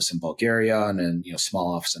an office in Bulgaria and then,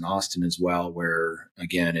 small office in Austin as well, where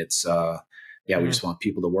again, it's, we just want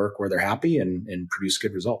people to work where they're happy and produce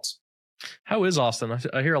good results. How is Austin?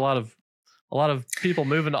 I hear a lot of people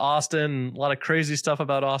moving to Austin, a lot of crazy stuff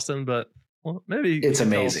about Austin, but maybe it's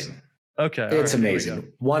amazing. Okay. It's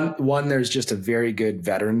amazing. One, there's just a very good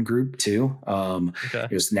veteran group too.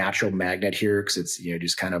 There's natural magnet here because it's,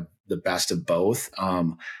 just kind of the best of both.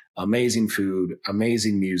 Amazing food,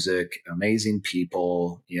 amazing music, amazing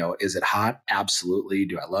people. Is it hot? Absolutely.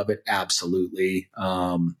 Do I love it? Absolutely.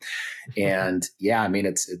 And yeah, I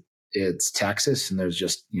mean, it's Texas and there's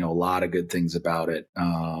just, a lot of good things about it.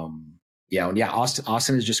 Austin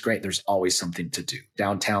is just great. There's always something to do.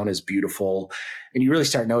 Downtown is beautiful. And you really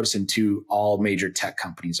start noticing too, all major tech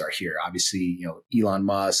companies are here. Obviously, Elon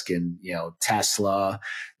Musk and, Tesla,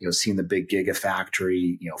 seeing the big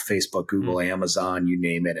gigafactory, Facebook, Google, Amazon, you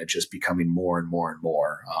name it. It's just becoming more and more and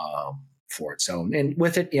more, for it. So, and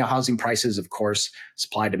with it, housing prices, of course,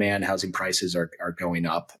 supply demand, housing prices are going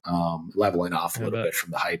up, leveling off a little bit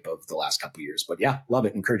from the hype of the last couple of years, but yeah, love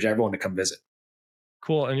it. Encourage everyone to come visit.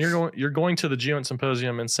 Cool. And you're going to the Geoint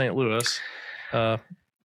Symposium in St. Louis.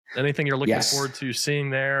 Anything you're looking forward to seeing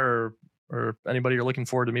there, or anybody you're looking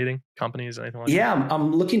forward to meeting, companies, anything like that? Yeah,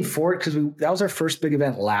 I'm looking forward because that was our first big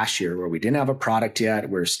event last year where we didn't have a product yet.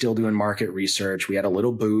 We're still doing market research. We had a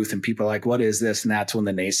little booth and people are like, what is this? And that's when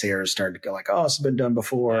the naysayers started to go like, oh, it's been done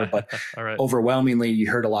before. But overwhelmingly,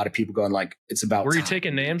 you heard a lot of people going like, it's about Were you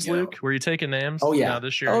taking names, Luke? Were you taking names? Oh, yeah.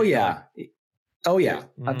 This year? Oh, yeah. Oh yeah.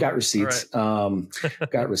 I've got receipts.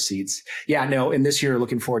 Got receipts. Yeah, no. And this year,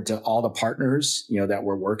 looking forward to all the partners, that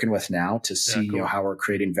we're working with now to see, how we're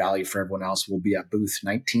creating value for everyone else. We'll be at booth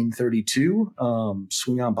 1932.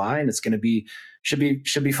 Swing on by and it's going to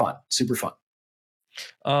should be fun. Super fun.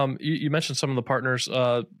 You mentioned some of the partners.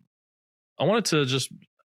 I wanted to just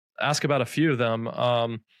ask about a few of them.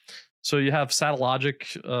 So you have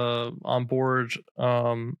Satellogic on board.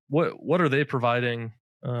 What are they providing?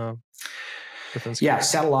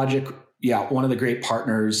 Satellogic. Yeah, one of the great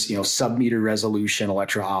partners, sub-meter resolution,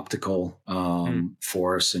 electro-optical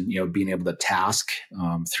for us, and being able to task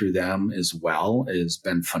through them as well has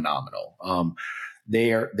been phenomenal.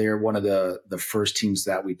 They're one of the first teams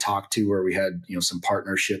that we talked to where we had some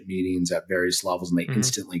partnership meetings at various levels, and they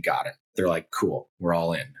instantly got it. They're like, cool, we're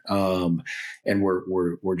all in. And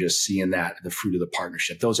we're just seeing that the fruit of the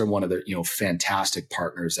partnership. Those are one of the fantastic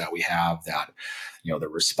partners that we have that they're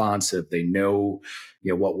responsive. They know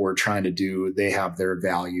what we're trying to do. They have their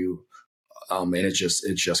value, and it's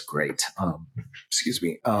just great. For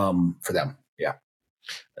them. Yeah.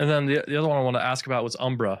 And then the other one I want to ask about was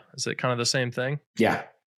Umbra. Is it kind of the same thing? Yeah.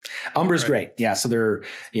 Umbra's great. Yeah. So they're,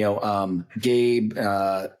 Gabe,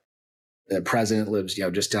 the president lives,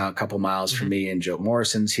 just down a couple miles from me, and Joe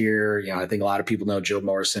Morrison's here. I think a lot of people know Joe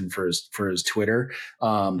Morrison for his Twitter.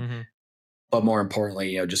 But more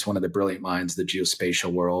importantly, just one of the brilliant minds of the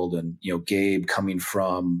geospatial world. And, Gabe coming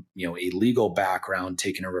from, a legal background,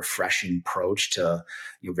 taking a refreshing approach to,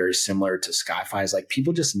 very similar to SkyFi, is like,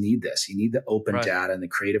 people just need this. You need the open data and the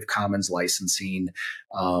Creative Commons licensing.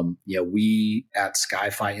 We at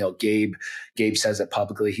SkyFi, Gabe says it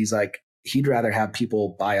publicly. He's like, he'd rather have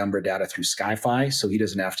people buy Umbra data through SkyFi, so he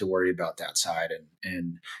doesn't have to worry about that side.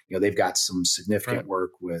 And they've got some significant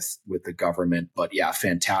work with the government, but yeah,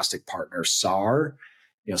 fantastic partner. SAR,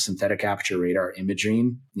 synthetic aperture radar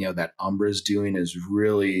imaging, that Umbra is doing is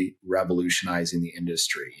really revolutionizing the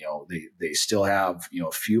industry. They still have,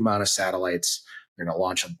 a few amount of satellites. They're going to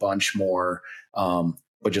launch a bunch more.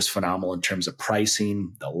 But just phenomenal in terms of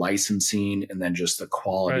pricing, the licensing, and then just the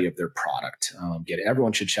quality of their product.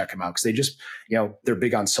 Everyone should check them out because they just, they're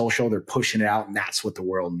big on social. They're pushing it out, and that's what the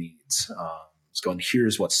world needs. It's going,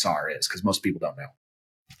 here's what SAR is, because most people don't know.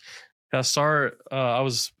 Yeah, SAR, I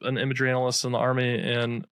was an imagery analyst in the Army,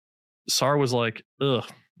 and SAR was like, ugh.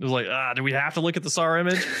 It was like, do we have to look at the SAR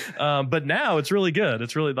image? But now it's really good.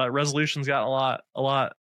 It's really, the resolution's gotten a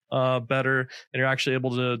lot better, and you're actually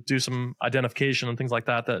able to do some identification and things like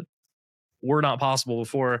that were not possible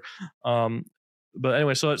before. but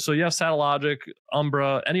anyway, so you have Satellogic,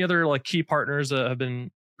 Umbra, any other like key partners that have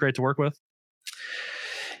been great to work with?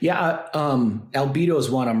 Yeah, Albedo is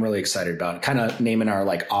one I'm really excited about. Kind of naming our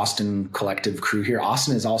like Austin collective crew here.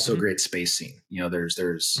 Austin is also a great space scene. There's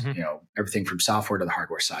everything from software to the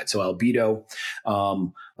hardware side. So Albedo,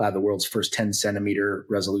 will have the world's first 10 centimeter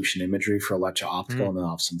resolution imagery for electro-optical, and they'll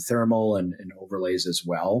have some thermal and overlays as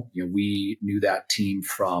well. We knew that team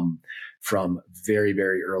from very,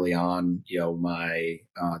 very early on.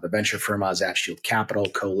 The venture firm I was at, Shield Capital,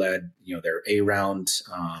 co-led, their A round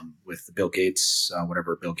with Bill Gates,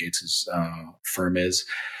 whatever Bill Gates's firm is.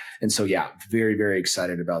 And so, yeah, very, very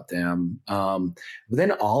excited about them. But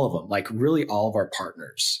then all of them, like really all of our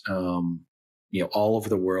partners, all over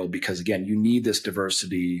the world, because again, you need this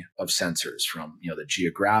diversity of sensors from, the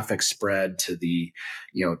geographic spread to the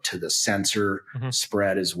sensor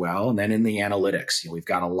spread as well. And then in the analytics, we've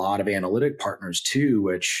got a lot of analytic partners too,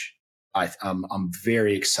 which I'm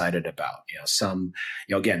very excited about. Some,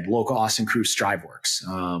 again, local Austin crew, StriveWorks.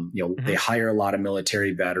 They hire a lot of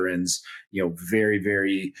military veterans. Very,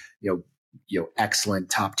 very, excellent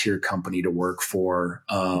top tier company to work for.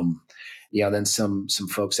 Then some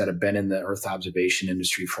folks that have been in the Earth observation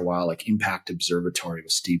industry for a while, like Impact Observatory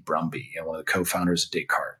with Steve Brumby, one of the co-founders of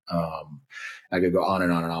Descartes. I could go on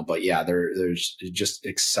and on and on, but yeah, there's just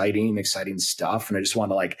exciting stuff. And I just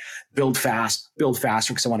want to like build faster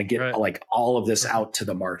because I want to get like all of this out to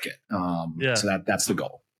the market. So that's the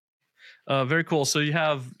goal. Very cool. So you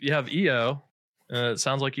have EO. It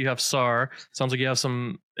sounds like you have SAR. It sounds like you have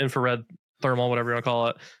some infrared thermal, whatever you want to call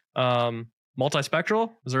it.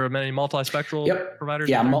 Multispectral? Is there many multispectral providers?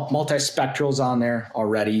 Yeah, multispectral's on there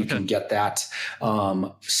already. You can get that.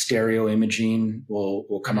 Stereo imaging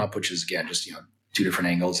will come up, which is again just two different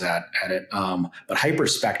angles at it. But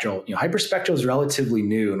hyperspectral is relatively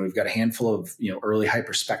new, and we've got a handful of early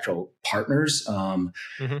hyperspectral partners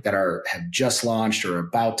that have just launched or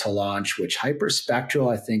about to launch. Which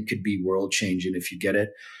hyperspectral I think could be world changing if you get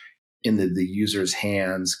it in the user's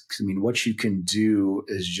hands. I mean, what you can do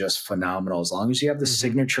is just phenomenal. As long as you have the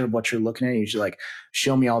signature of what you're looking at, you're like,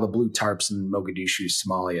 show me all the blue tarps in Mogadishu,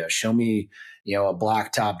 Somalia. Show me, a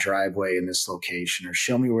blacktop driveway in this location, or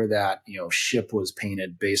show me where that, ship was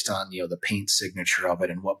painted based on, the paint signature of it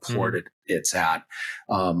and what port it's at.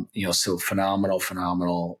 So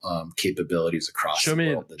phenomenal capabilities across the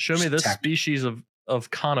world. Show me this species of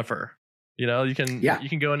conifer. You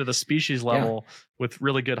can go into the species level with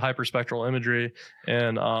really good hyperspectral imagery,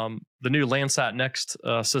 and the new Landsat Next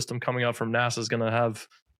system coming out from NASA is going to have,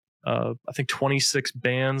 I think, 26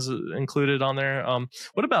 bands included on there.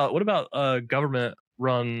 What about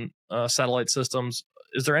government-run satellite systems?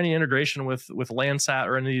 Is there any integration with Landsat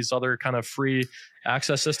or any of these other kind of free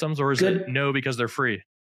access systems, or is it no because they're free?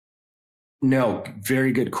 No,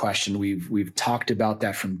 very good question. We've talked about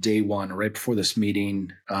that from day one, right before this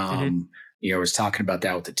meeting. I was talking about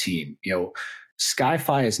that with the team.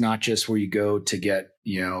 SkyFi is not just where you go to get,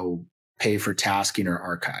 pay for tasking or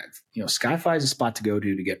archive. SkyFi is a spot to go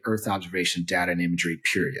to get Earth observation data and imagery,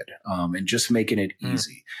 period. And just making it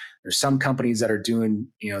easy. There's some companies that are doing,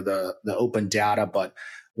 the open data, but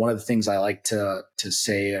one of the things I like to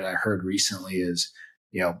say, and I heard recently, is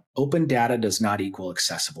open data does not equal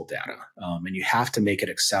accessible data. And you have to make it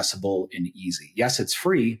accessible and easy. Yes, it's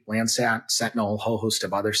free, Landsat, Sentinel, a whole host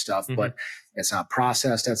of other stuff, but it's not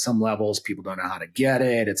processed at some levels. People don't know how to get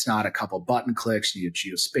it. It's not a couple button clicks. You need a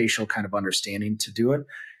geospatial kind of understanding to do it,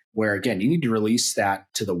 where again, you need to release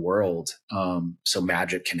that to the world so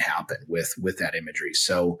magic can happen with that imagery.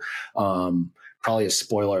 So probably a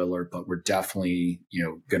spoiler alert, but we're definitely,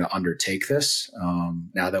 going to undertake this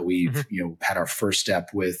now that we've, had our first step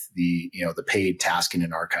with the paid tasking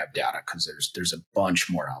and archive data, because there's a bunch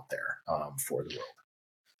more out there for the world.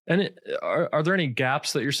 And are there any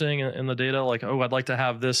gaps that you're seeing in the data? Like, I'd like to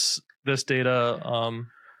have this data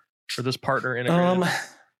or this partner integrated.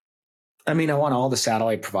 I want all the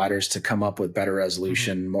satellite providers to come up with better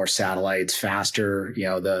resolution, more satellites, faster.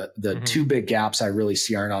 The two big gaps I really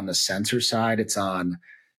see aren't on the sensor side. It's on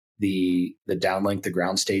the downlink, the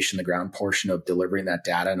ground station, the ground portion of delivering that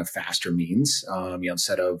data in a faster means.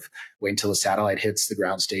 Instead of waiting until the satellite hits the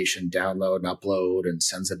ground station, download and upload and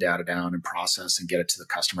sends the data down and process and get it to the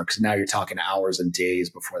customer. Because now you're talking hours and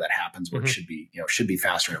days before that happens, where it should be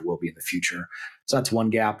faster, and it will be in the future. So that's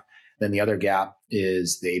one gap. Then the other gap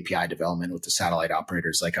is the API development with the satellite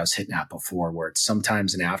operators, like I was hitting at before, where it's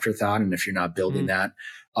sometimes an afterthought. And if you're not building that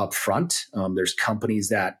up front, there's companies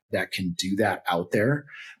that can do that out there.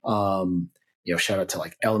 shout out to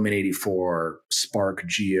like Element 84, Spark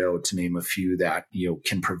Geo, to name a few that,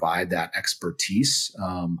 can provide that expertise.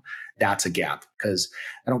 That's a gap, because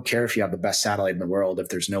I don't care if you have the best satellite in the world. If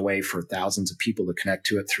there's no way for thousands of people to connect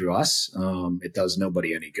to it through us, it does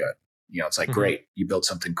nobody any good. It's like, great, you built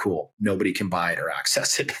something cool. Nobody can buy it or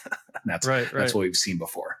access it. That's what we've seen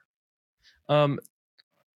before.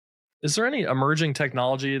 Is there any emerging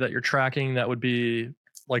technology that you're tracking that would be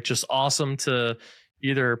like just awesome to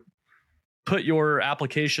either put your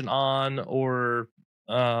application on or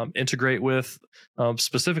integrate with?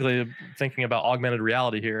 Specifically thinking about augmented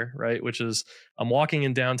reality here, right? Which is, I'm walking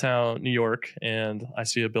in downtown New York and I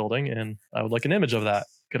see a building and I would like an image of that.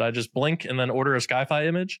 Could I just blink and then order a SkyFi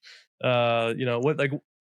image? What, like,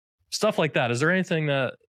 stuff like that. Is there anything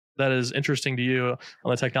that is interesting to you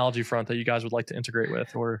on the technology front that you guys would like to integrate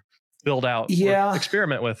with or build out or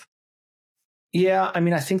experiment with? Yeah. I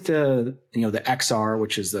mean, I think the XR,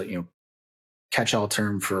 which is the, catch-all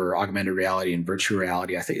term for augmented reality and virtual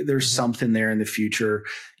reality, I think there's something there in the future.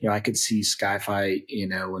 I could see SkyFi, in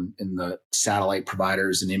the satellite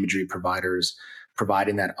providers and imagery providers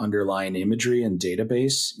providing that underlying imagery and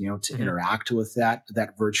database, to interact with that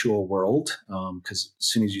virtual world. Because as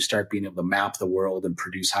soon as you start being able to map the world and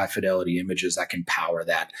produce high fidelity images, that can power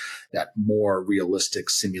that more realistic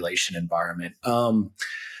simulation environment.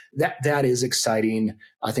 That is exciting.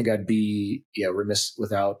 I think I'd be remiss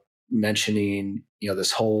without mentioning,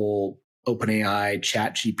 this whole OpenAI,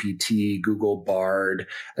 ChatGPT, Google Bard.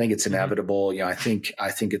 I think it's inevitable. I think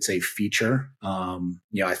it's a feature.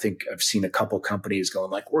 I think I've seen a couple companies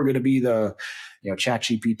going like, we're going to be the,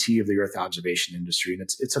 ChatGPT of the Earth observation industry. And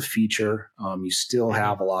it's a feature. You still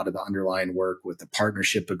have a lot of the underlying work with the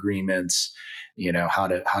partnership agreements, how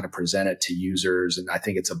to present it to users. And I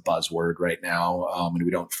think it's a buzzword right now. And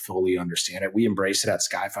we don't fully understand it. We embrace it at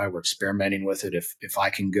SkyFi. We're experimenting with it. If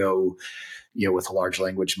I can go, with a large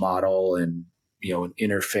language model and, an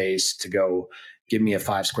interface to go give me a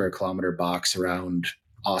 5 square kilometer box around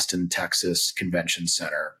Austin, Texas Convention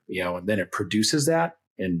Center, and then it produces that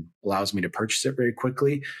and allows me to purchase it very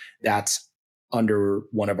quickly. That's under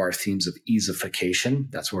one of our themes of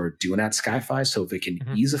easification. That's what we're doing at SkyFi. So if it can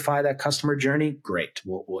easify that customer journey, great,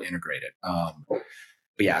 we'll integrate it. But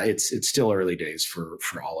yeah, it's still early days for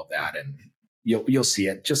all of that. And you'll see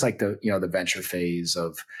it just like the venture phase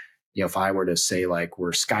of, if I were to say like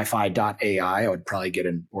we're SkyFi.ai, I would probably get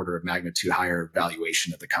an order of magnitude higher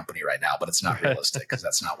valuation of the company right now, but it's not realistic because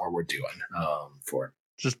that's not what we're doing for it.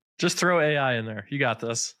 Just throw AI in there. You got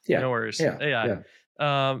this. Yeah. No worries. Yeah. AI.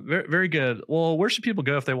 Yeah. Very, very good. Well, where should people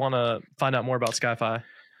go if they want to find out more about SkyFi?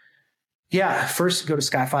 Yeah, first go to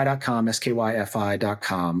skyfi.com,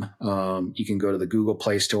 skyfi.com. You can go to the Google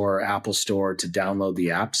Play Store, Apple Store to download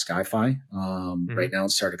the app SkyFi. Right now,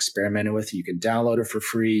 and start experimenting with it. You can download it for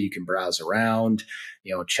free. You can browse around,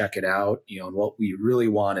 check it out. And what we really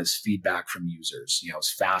want is feedback from users, as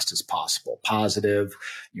fast as possible, positive,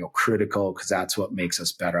 critical, because that's what makes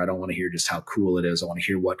us better. I don't want to hear just how cool it is. I want to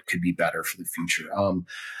hear what could be better for the future.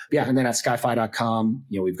 And then at skyfi.com,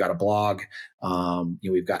 we've got a blog.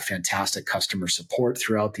 We've got fantastic customer support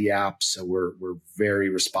throughout the app. So we're very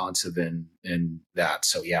responsive in that.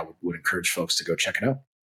 So yeah, would encourage folks to go check it out.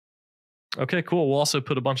 Okay, cool. We'll also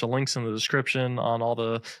put a bunch of links in the description on all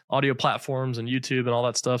the audio platforms and YouTube and all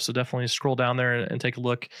that stuff. So definitely scroll down there and take a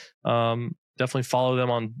look. Definitely follow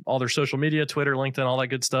them on all their social media, Twitter, LinkedIn, all that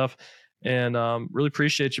good stuff. And really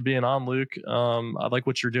appreciate you being on, Luke. I like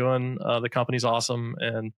what you're doing. The company's awesome,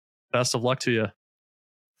 and best of luck to you.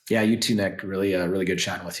 Yeah, you too, Nick. Really good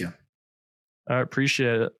chatting with you. All right,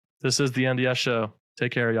 appreciate it. This is the NDS show.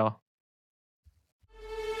 Take care, y'all.